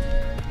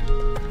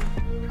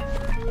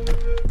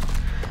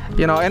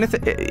 You know, and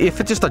if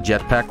it's just a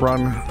jetpack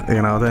run,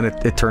 you know, then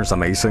it turns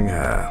amazing.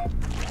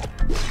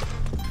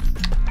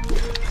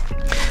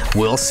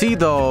 We'll see,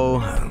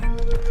 though.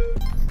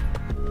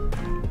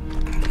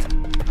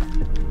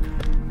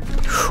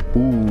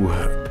 Ooh.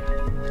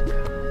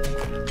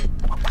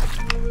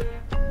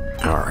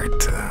 All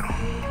right.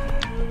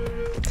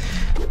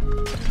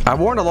 I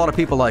warned a lot of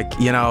people, like,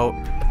 you know,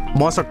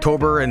 once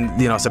October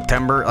and, you know,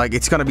 September, like,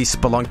 it's gonna be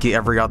Spelunky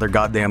every other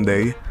goddamn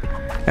day.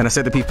 And I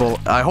said to people,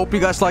 I hope you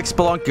guys like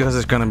Spelunky, because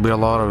there's gonna be a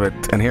lot of it.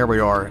 And here we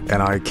are,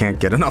 and I can't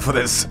get enough of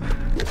this.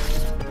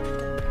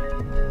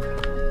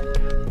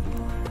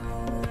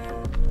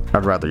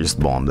 I'd rather just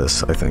bomb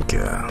this, I think.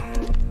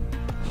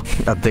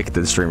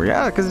 Addicted streamer.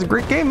 Yeah, because it's a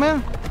great game,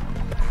 man.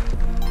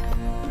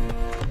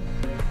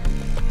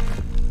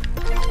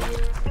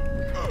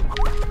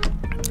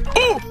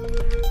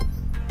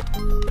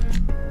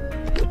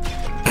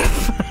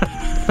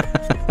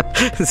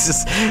 This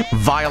is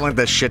violent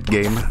as shit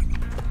game.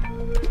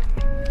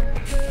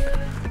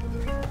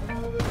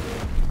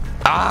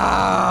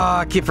 Ah,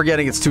 I keep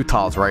forgetting it's 2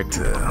 tiles, right?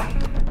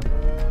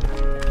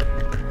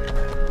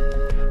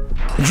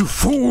 You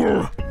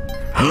fool!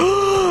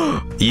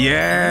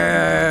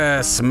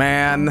 Yes,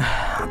 man.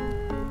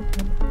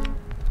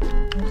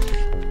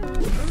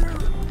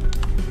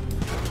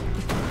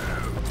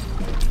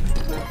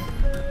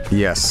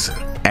 Yes,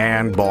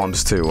 and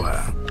bombs too.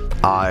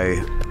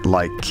 I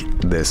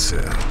like this.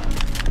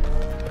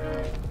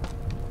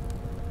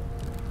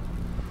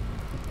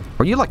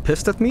 Are you like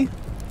pissed at me?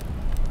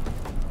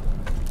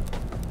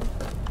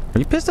 Are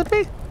you pissed at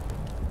me?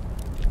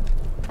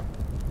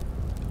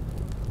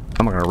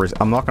 I'm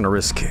not gonna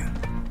risk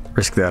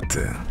that.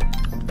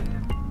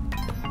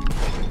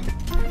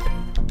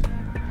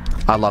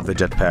 I love the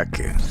jetpack.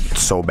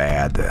 It's so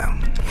bad.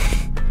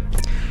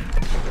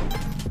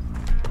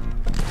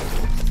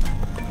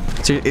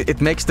 See,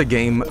 it makes the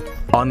game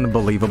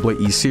unbelievably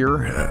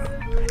easier.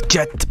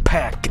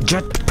 Jetpack.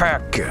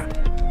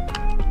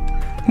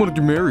 Why did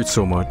you marry it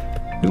so much?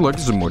 You like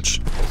it so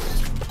much.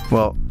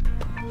 Well,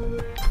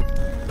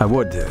 I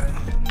would.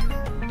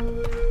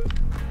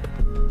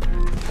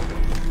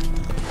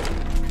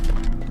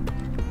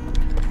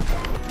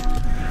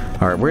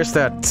 Alright, where's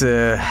that?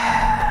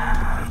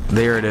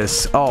 There it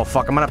is. Oh,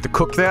 fuck, I'm gonna have to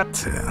cook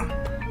that.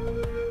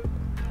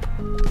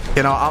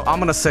 You know, I'm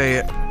gonna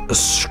say,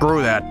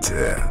 screw that.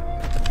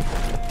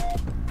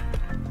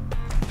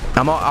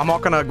 I'm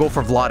not gonna go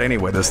for Vlad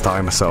anyway this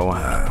time, so...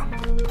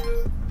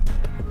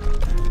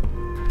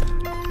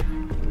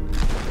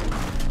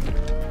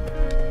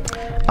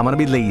 I'm gonna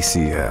be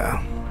lazy.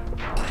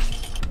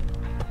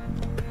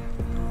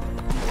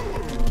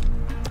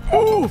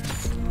 Ooh!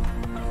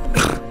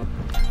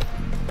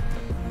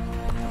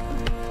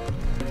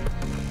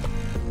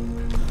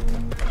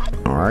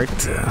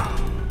 Alright.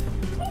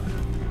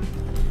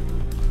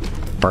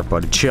 Alright,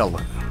 buddy, chill.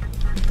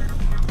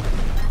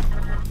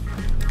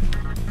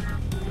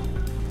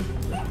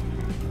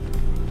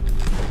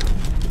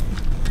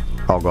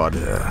 Oh god.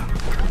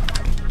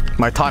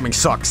 My timing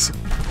sucks.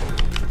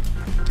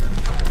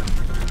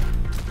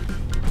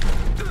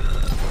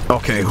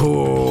 Okay,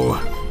 whoo.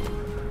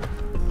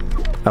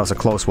 That was a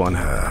close one.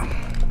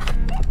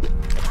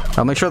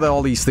 I'll make sure that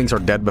all these things are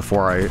dead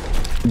before I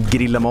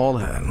grill them all.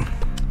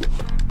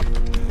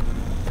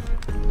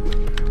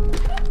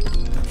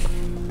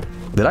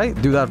 Did I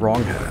do that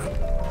wrong?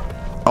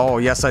 Oh,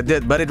 yes I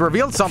did, but it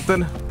revealed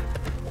something.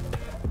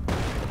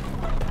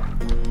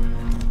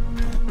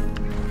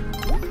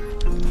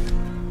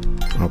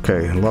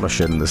 Okay, a lot of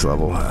shit in this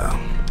level.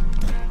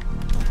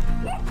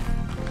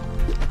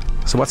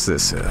 So what's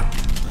this?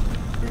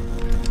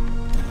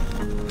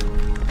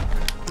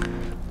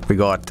 We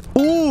got...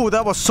 Ooh,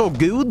 that was so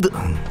good!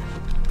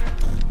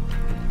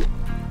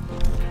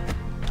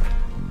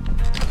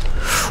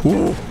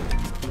 Ooh!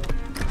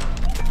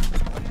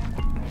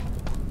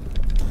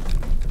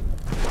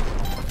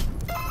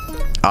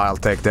 I'll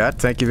take that,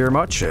 thank you very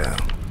much.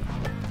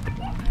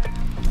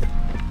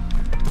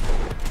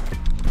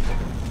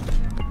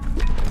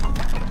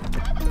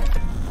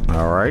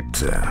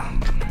 Alright.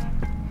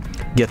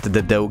 Get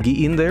the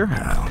doggy in there.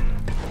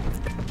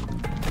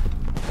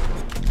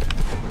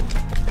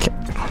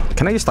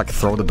 Can I just like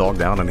throw the dog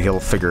down and he'll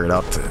figure it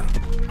out?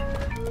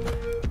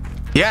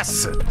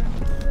 Yes!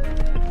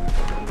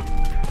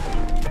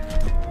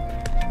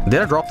 Did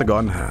I drop the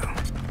gun?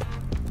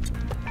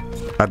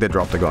 I did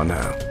drop the gun.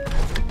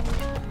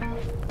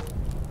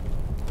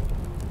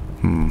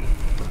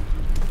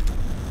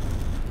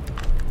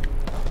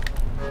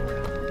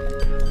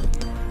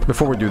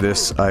 Before we do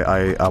this,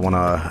 I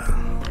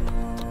wanna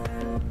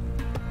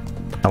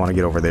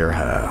get over there.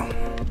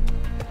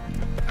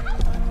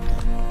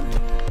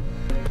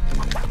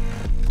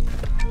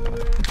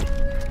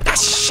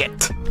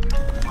 Shit.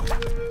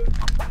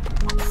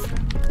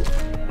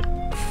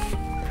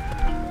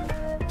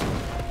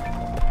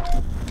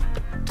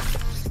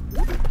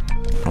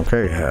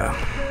 Okay.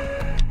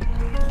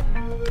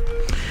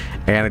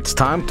 And it's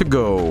time to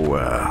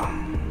go.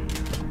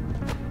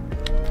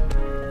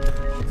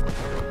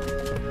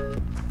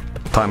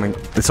 Timing.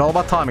 It's all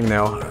about timing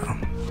now.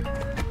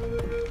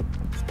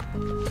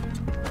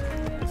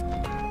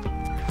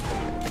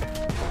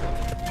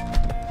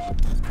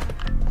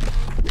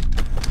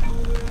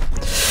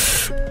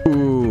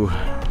 Ooh.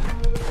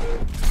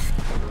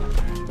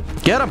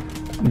 Get him!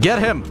 Get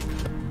him!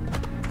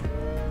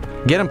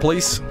 Get him,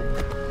 please.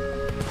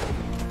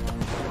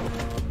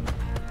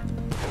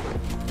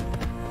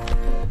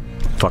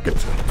 Fuck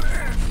it.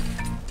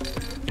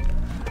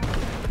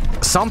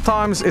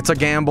 Sometimes it's a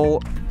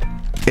gamble.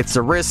 It's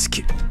a risk,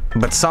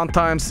 but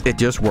sometimes it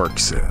just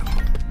works.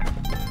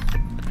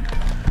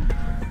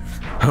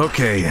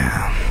 Okay.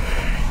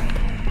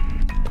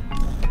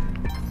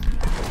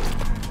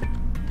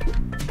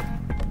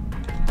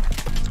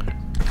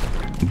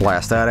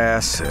 Blast that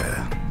ass.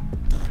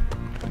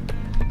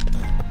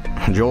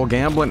 Joel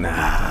gambling.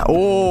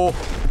 Oh!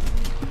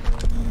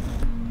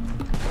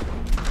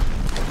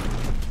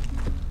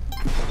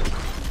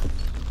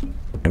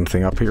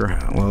 Anything up here?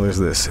 Well, there's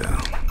this.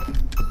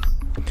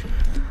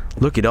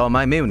 Look at all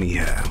my money.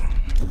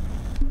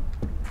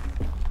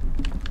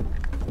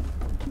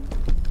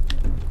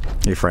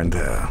 Hey, friend.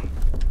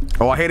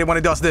 Oh, I hate it when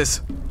it does this.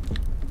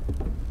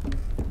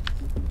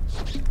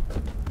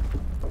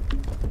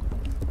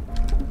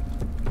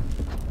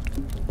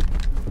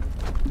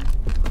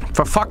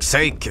 For fuck's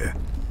sake.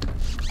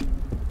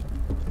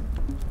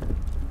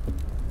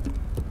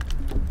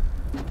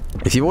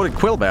 If you wanted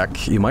Quill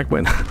back, you might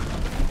win.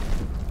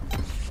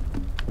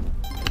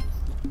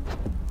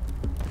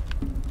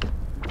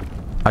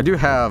 I do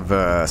have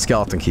a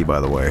skeleton key, by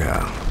the way.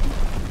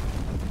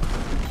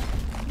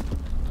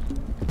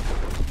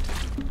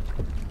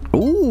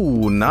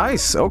 Ooh,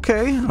 nice.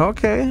 Okay,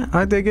 okay.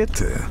 I dig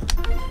it.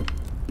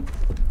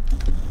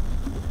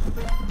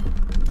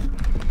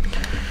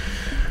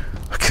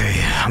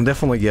 Okay, I'm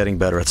definitely getting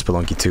better at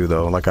Spelunky 2,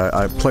 though. Like,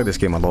 I play this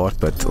game a lot,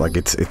 but like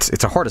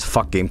it's a hard as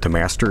fuck game to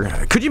master.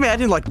 Could you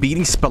imagine like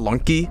beating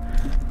Spelunky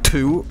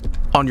 2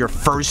 on your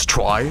first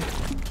try?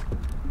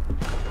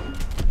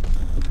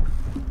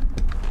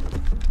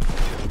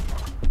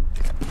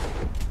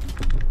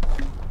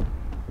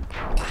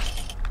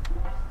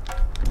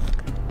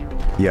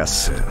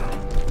 Yes,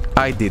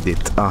 I did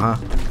it.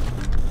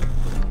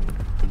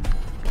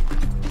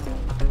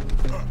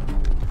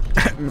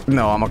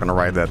 No, I'm not gonna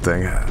ride that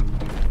thing.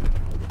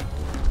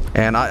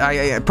 And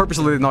I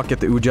purposely did not get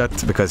the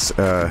Ujet because,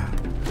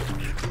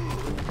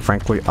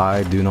 frankly,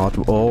 I do not.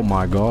 Oh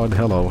my god,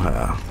 hello.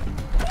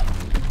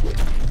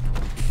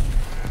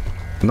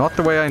 Not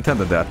the way I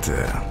intended that.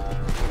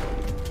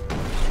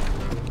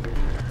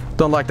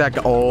 Don't like that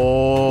guy.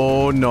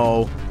 Oh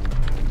no.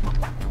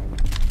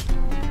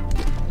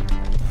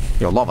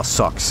 Yo, lava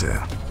sucks.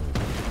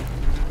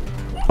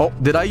 Oh,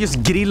 did I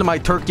just grill my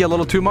turkey a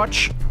little too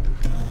much?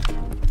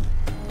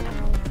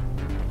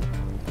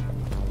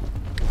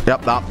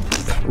 Yep,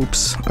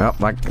 oops. Yep,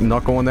 like,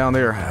 not going down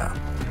there.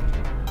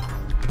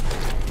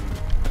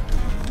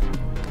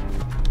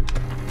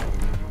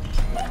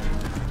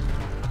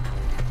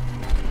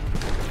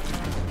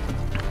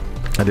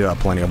 I do have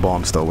plenty of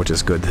bombs though, which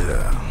is good.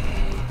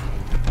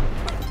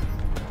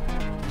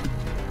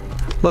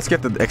 Let's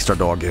get the extra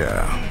dog,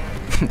 yeah.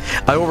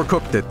 I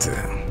overcooked it.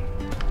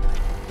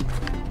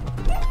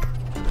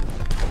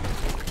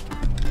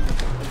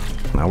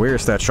 Now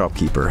where's that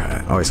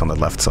shopkeeper? Oh, he's on the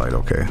left side,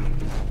 okay.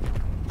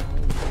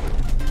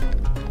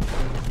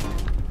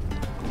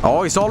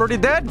 Oh, he's already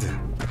dead!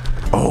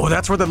 Oh,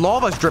 that's where the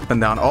lava's dripping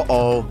down.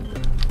 Uh-oh.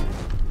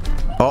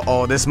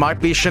 Uh-oh, this might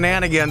be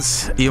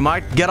shenanigans. You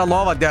might get a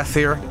lava death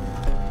here.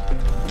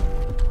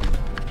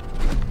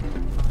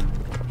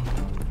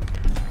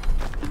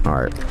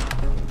 Alright.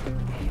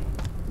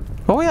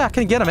 Oh yeah, I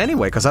can get him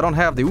anyway, because I don't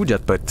have the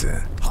Ujet, but...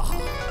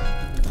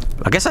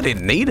 I guess I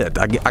didn't need it.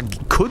 I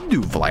could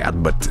do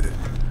Vlad, but...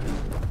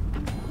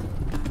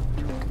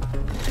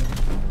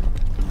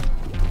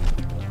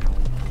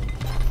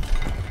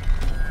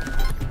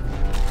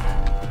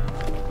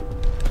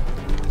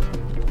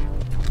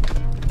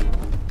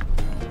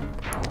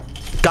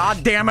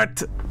 God damn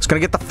it! I was gonna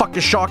get the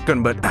fucking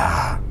shotgun, but...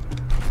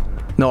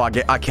 no, I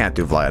can't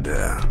do Vlad.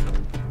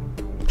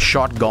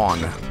 Shot gone.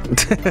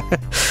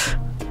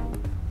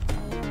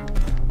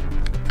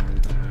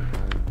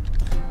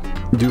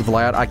 Do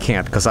Vlad? I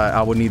can't, because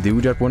I would need the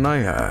Ujet, wouldn't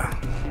I?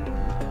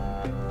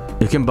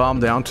 You can bomb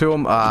down to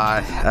him?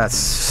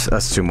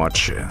 That's too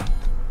much.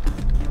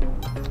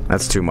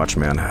 That's too much,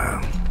 man.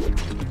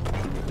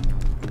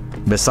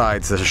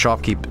 Besides, there's a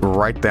shopkeep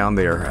right down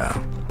there.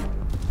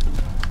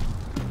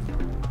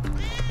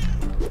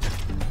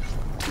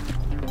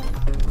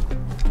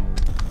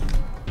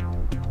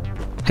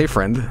 Hey,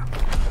 friend.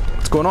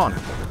 What's going on?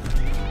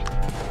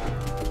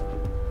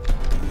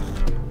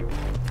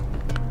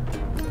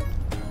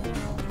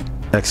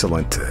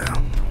 Excellent.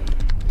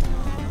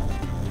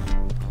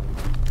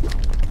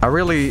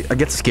 I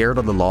get scared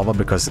of the lava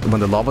because when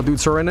the lava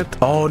dudes are in it...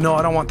 Oh no,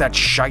 I don't want that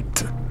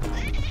shite.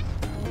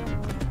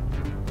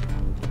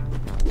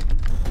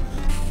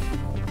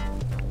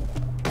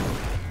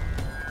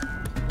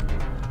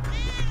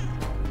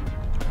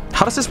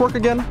 How does this work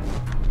again?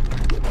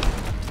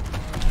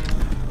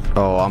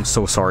 Oh, I'm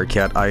so sorry,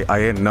 cat. I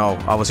didn't know.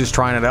 I was just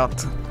trying it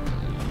out.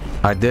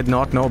 I did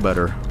not know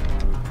better.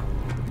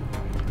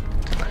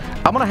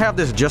 I'm gonna have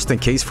this just in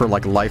case for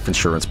like life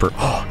insurance per...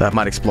 Oh, that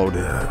might explode.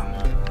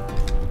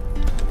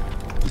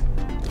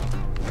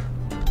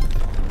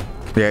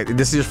 Yeah,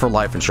 this is just for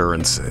life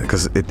insurance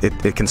because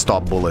it can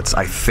stop bullets,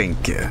 I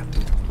think.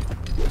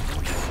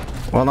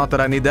 Well, not that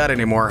I need that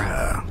anymore.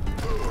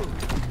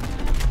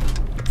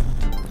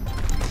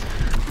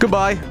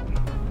 Goodbye.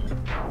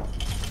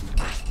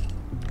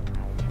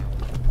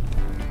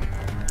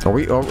 Are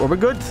we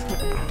good?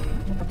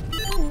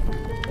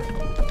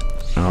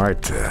 All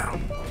right.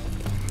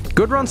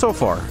 Good run so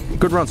far.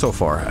 Good run so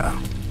far.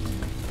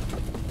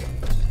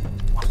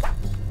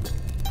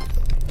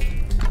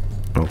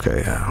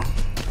 Okay.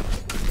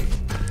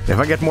 If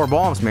I get more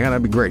bombs, man,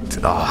 that'd be great.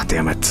 Ah, oh,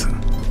 damn it.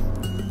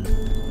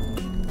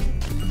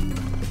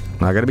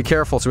 I gotta be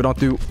careful so we don't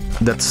do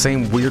that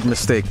same weird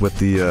mistake with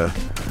the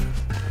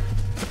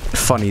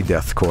funny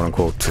death, quote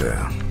unquote.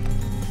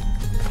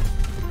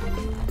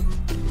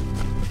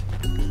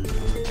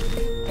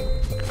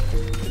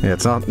 Yeah,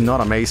 it's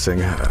not amazing.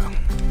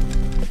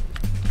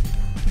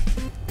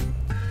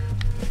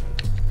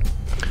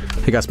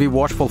 Hey guys, be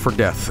watchful for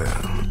death.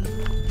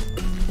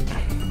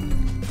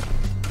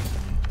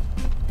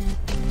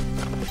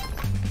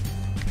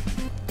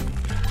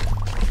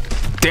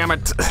 Damn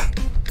it!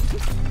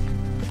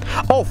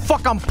 Oh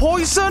fuck! I'm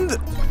poisoned.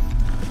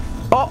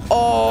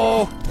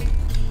 Uh-oh!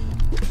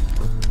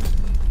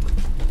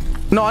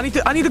 No, I need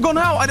to go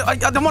now. I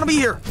don't want to be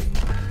here.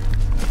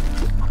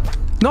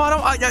 No,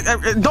 I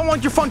don't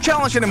want your fun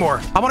challenge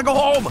anymore. I want to go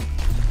home.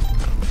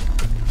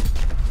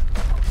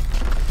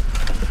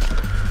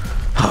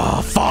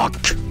 Oh, fuck.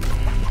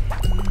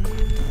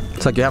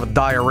 It's like you have a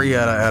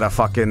diarrhea at a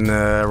fucking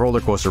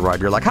roller coaster ride.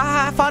 You're like,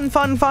 ha, fun,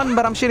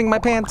 but I'm shitting my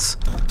pants.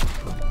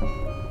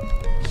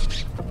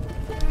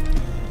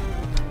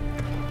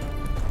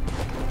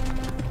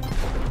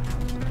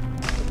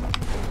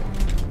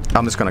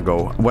 I'm just gonna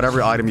go.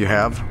 Whatever item you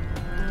have,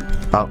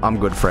 I'm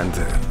good, friend.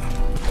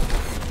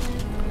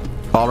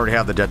 I already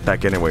have the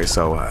jetpack anyway,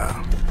 so...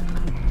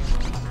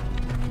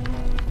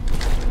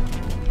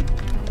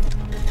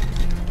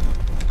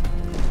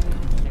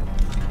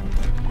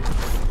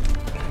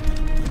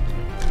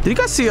 Did you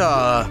guys see,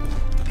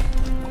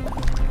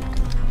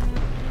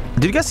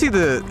 Did you guys see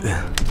the...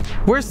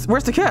 Where's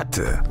the cat?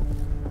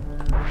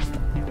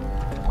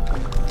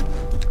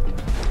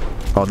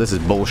 Oh, this is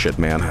bullshit,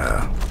 man.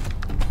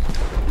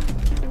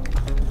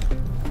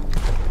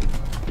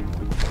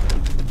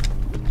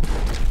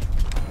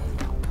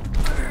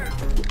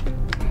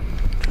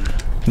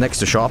 Next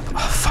to shop. Oh,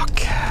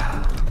 fuck.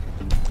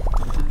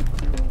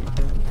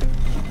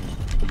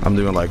 I'm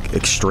doing like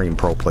extreme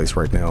pro plays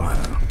right now.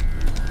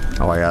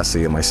 Oh yeah, I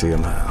see him.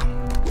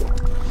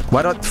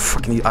 Why don't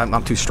fucking...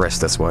 I'm too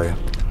stressed this way.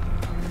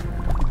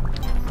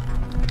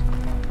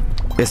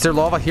 Is there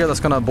lava here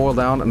that's gonna boil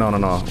down? No.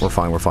 We're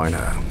fine.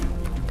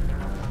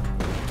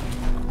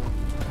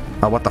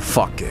 Oh, what the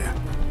fuck?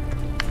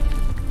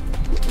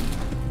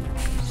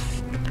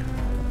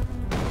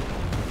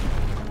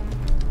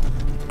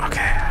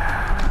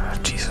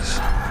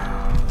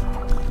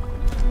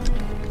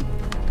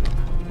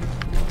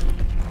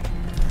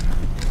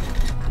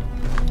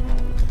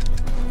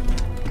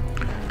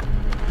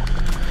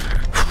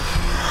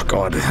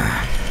 God.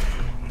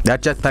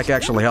 That jetpack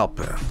actually helped.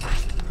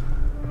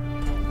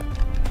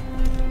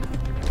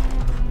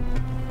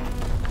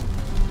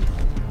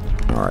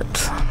 Alright.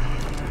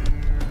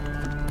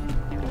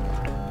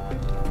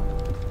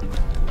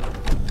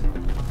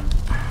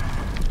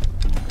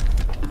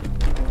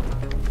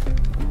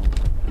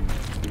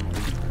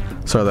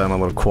 Sorry that I'm a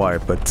little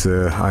quiet, but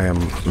I am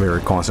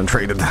very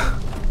concentrated.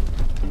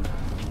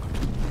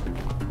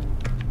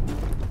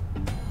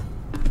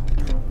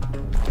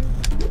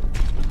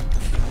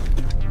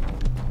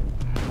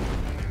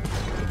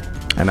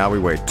 And now we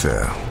wait.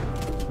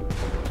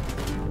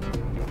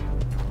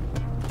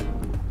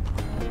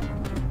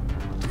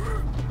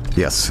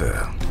 Yes.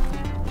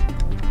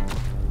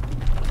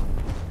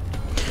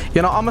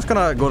 You know, I'm just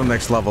gonna go to the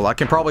next level. I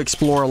can probably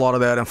explore a lot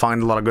of that and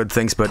find a lot of good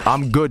things, but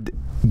I'm good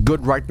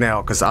right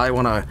now, because I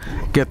wanna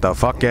get the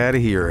fuck out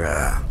of here.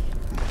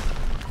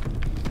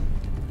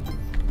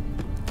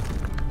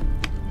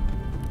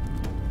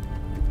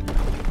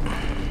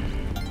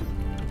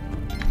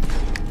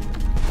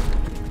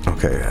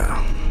 Okay,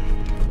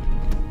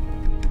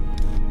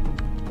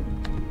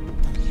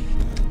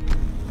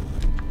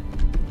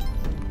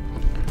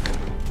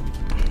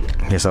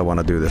 Yes, I want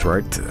to do this,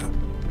 right? I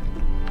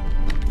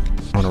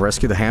want to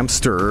rescue the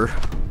hamster.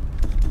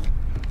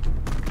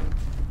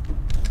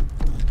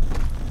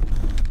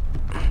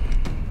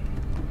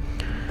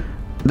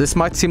 This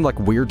might seem like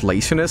weird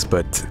laziness,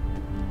 but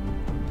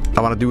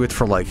I want to do it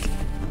for, like,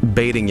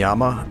 baiting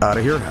Yama out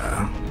of here.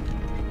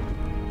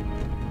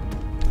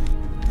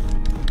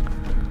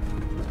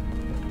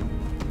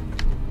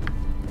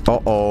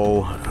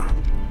 Uh-oh.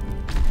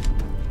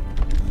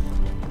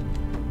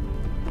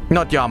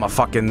 Not Yama,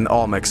 fucking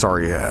Olmec,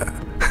 sorry.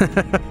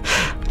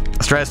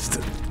 Stressed.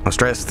 I'm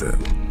stressed.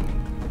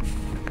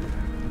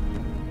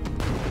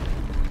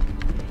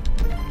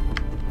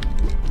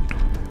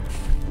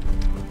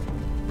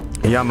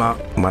 Yama,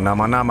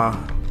 manama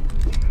nama.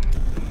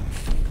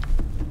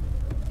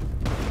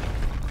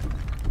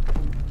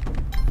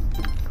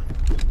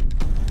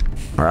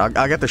 Alright,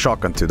 I'll get the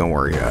shotgun too, don't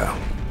worry.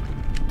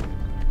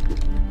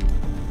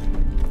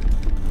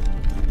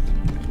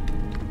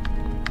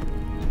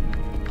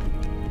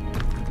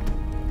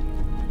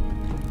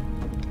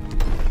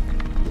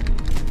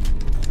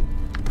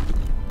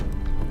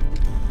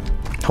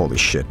 Holy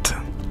shit.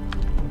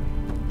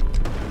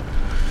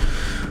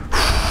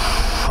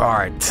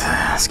 Alright,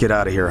 let's get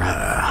out of here.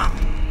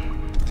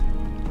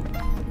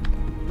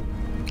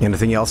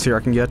 Anything else here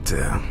I can get?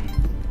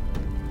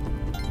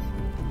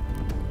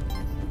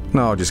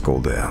 No, just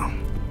gold there.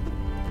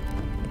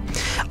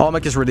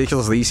 Olmec is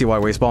ridiculously easy. Why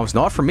waste bombs?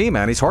 Not for me,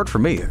 man. He's hard for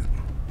me.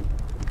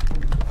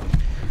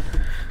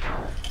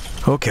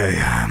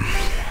 Okay.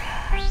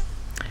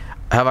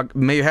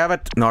 May you have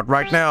it? Not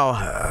right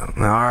now.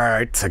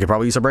 Alright, I could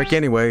probably use a break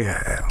anyway.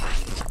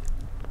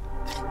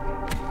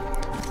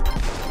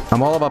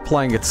 I'm all about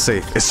playing it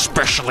safe,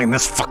 especially in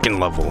this fucking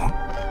level.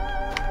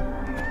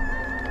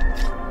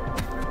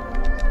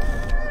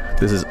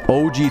 This is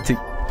OG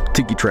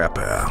Tiki Trap.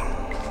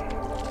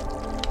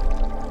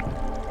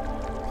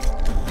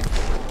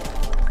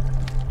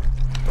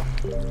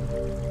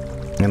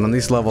 And on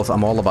these levels,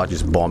 I'm all about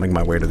just bombing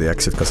my way to the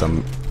exit because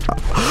I'm...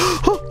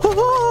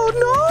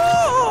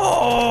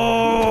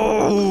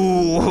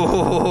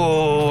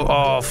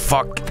 Oh,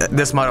 fuck.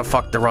 This might have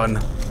fucked the run.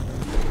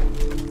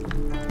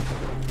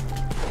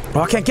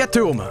 Oh, I can't get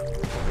to him.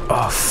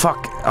 Oh,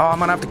 fuck. Oh, I'm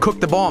gonna have to cook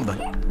the bomb.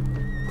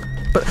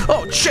 But,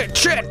 oh, shit.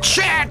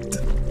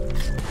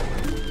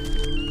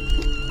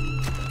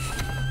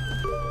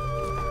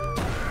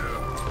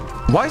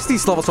 Why is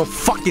these levels so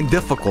fucking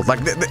difficult? Like,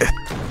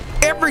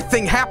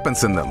 everything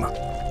happens in them.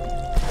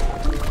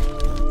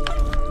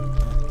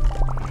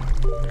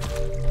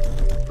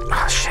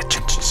 Ah,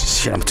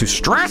 shit, I'm too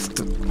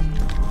stressed.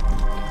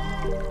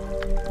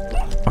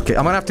 Okay,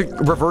 I'm gonna have to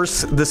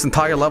reverse this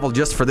entire level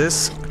just for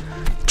this.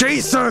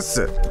 Jesus!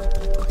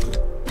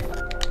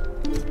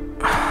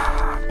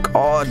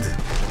 God.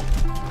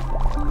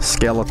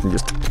 Skeleton,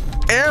 just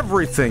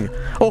everything.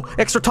 Oh,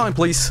 extra time,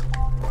 please.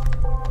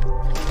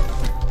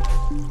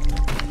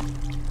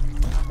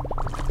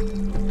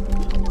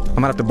 I'm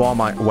gonna have to bomb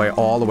my way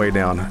all the way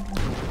down.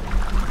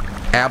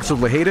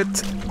 Absolutely hate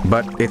it,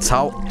 but it's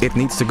how it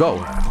needs to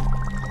go.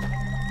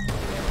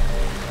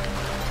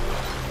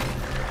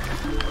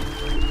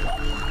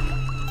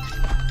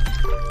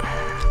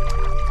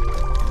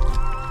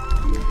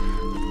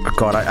 Oh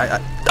God,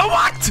 oh,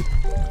 what?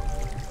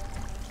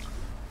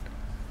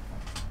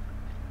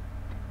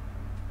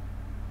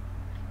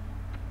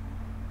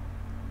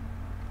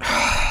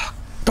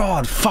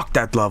 God, fuck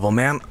that level,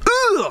 man.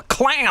 Ugh,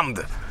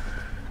 clammed.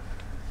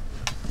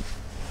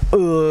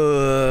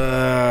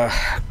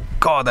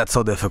 God, that's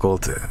so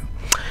difficult.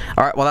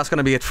 Alright, well, that's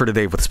gonna be it for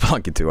today with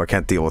Spelunky 2. I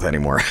can't deal with it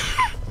anymore.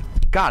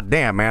 God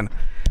damn, man.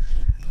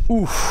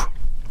 Oof.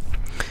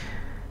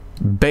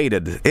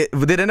 Baited.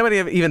 Did anybody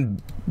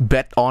even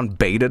bet on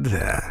baited?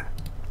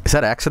 Is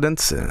that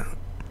accidents?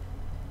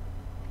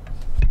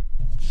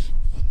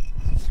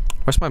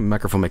 Why's my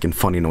microphone making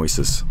funny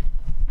noises?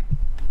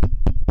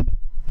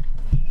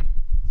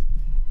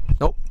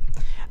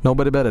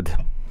 Nobody betted.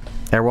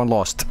 Everyone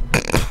lost.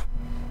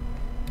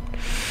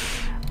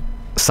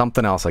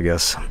 Something else, I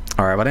guess.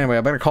 Alright, but anyway,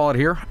 I better call it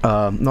here.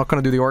 Not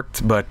gonna do the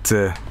art, but...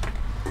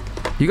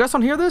 you guys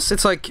don't hear this?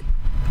 It's like...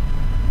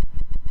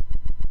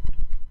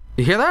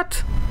 You hear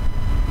that?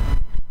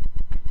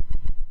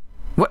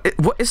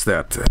 What is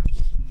that?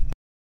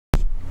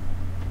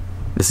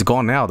 This is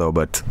gone now, though,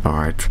 but...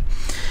 Alright.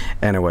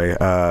 Anyway,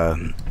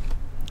 I'm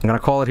gonna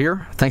call it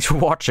here. Thanks for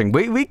watching.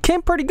 We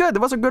came pretty good. It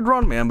was a good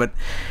run, man, but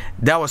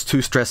that was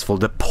too stressful.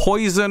 The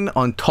poison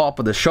on top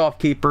of the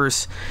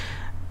shopkeepers.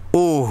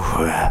 Ooh.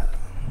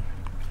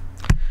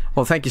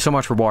 Well, thank you so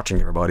much for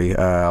watching, everybody.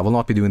 I will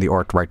not be doing the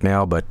art right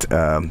now, but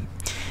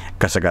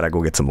because I gotta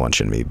go get some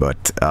lunch in me.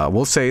 But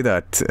we'll say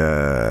that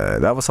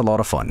that was a lot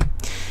of fun.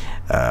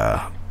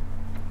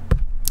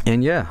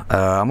 And yeah,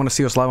 I'm gonna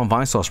see us live on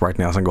Vinesauce right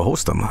now, so I'm gonna go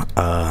host them.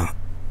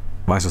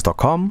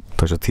 Vinesauce.com,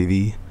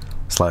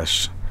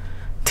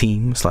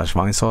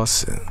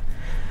 twitch.tv/team/Vinesauce.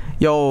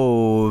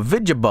 Yo,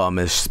 Vidjabum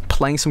is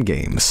playing some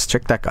games.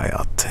 Check that guy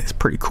out. It's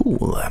pretty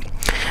cool.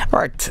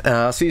 Alright,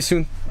 see you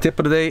soon. Tip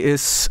of the day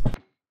is...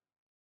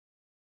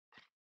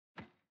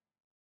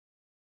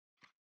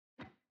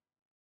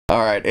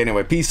 Alright,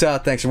 anyway, peace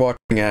out. Thanks for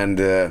watching, and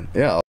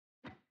yeah.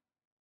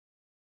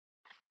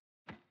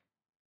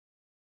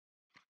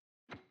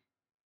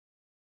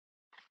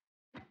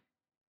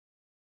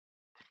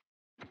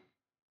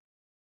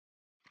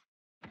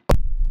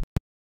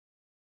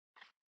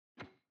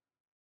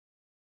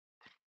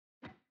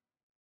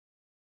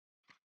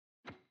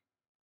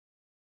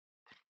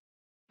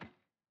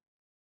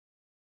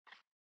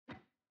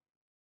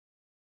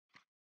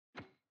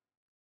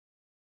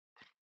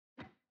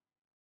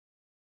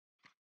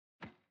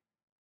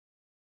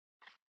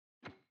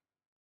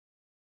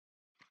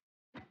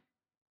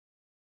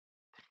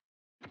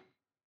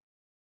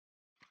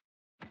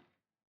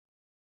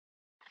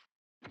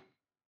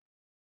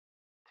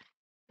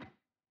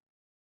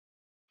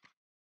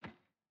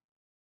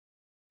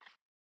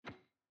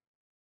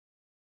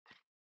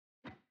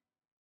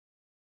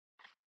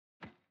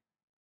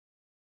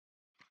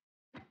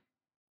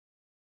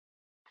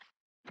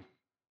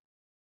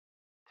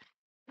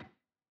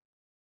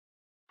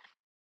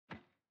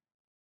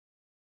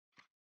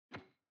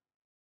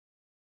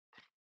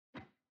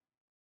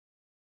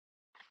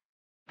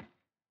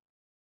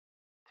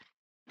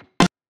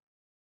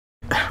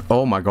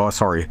 Oh my god,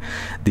 sorry.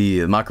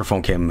 The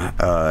microphone came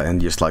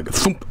and just like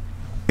thump,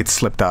 it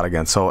slipped out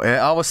again. So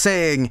I was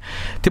saying,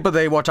 tip of the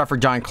day, watch out for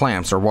giant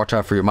clamps, or watch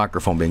out for your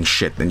microphone being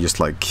shit and just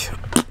like,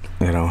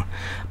 you know.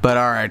 But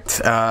alright,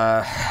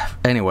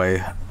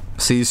 anyway,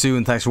 see you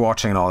soon. Thanks for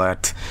watching and all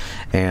that.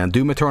 And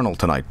Doom Eternal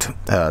tonight,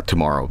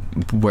 tomorrow,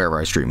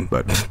 wherever I stream.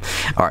 But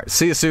alright,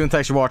 see you soon.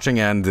 Thanks for watching,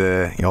 and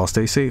y'all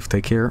stay safe,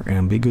 take care,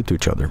 and be good to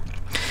each other.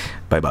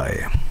 Bye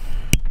bye.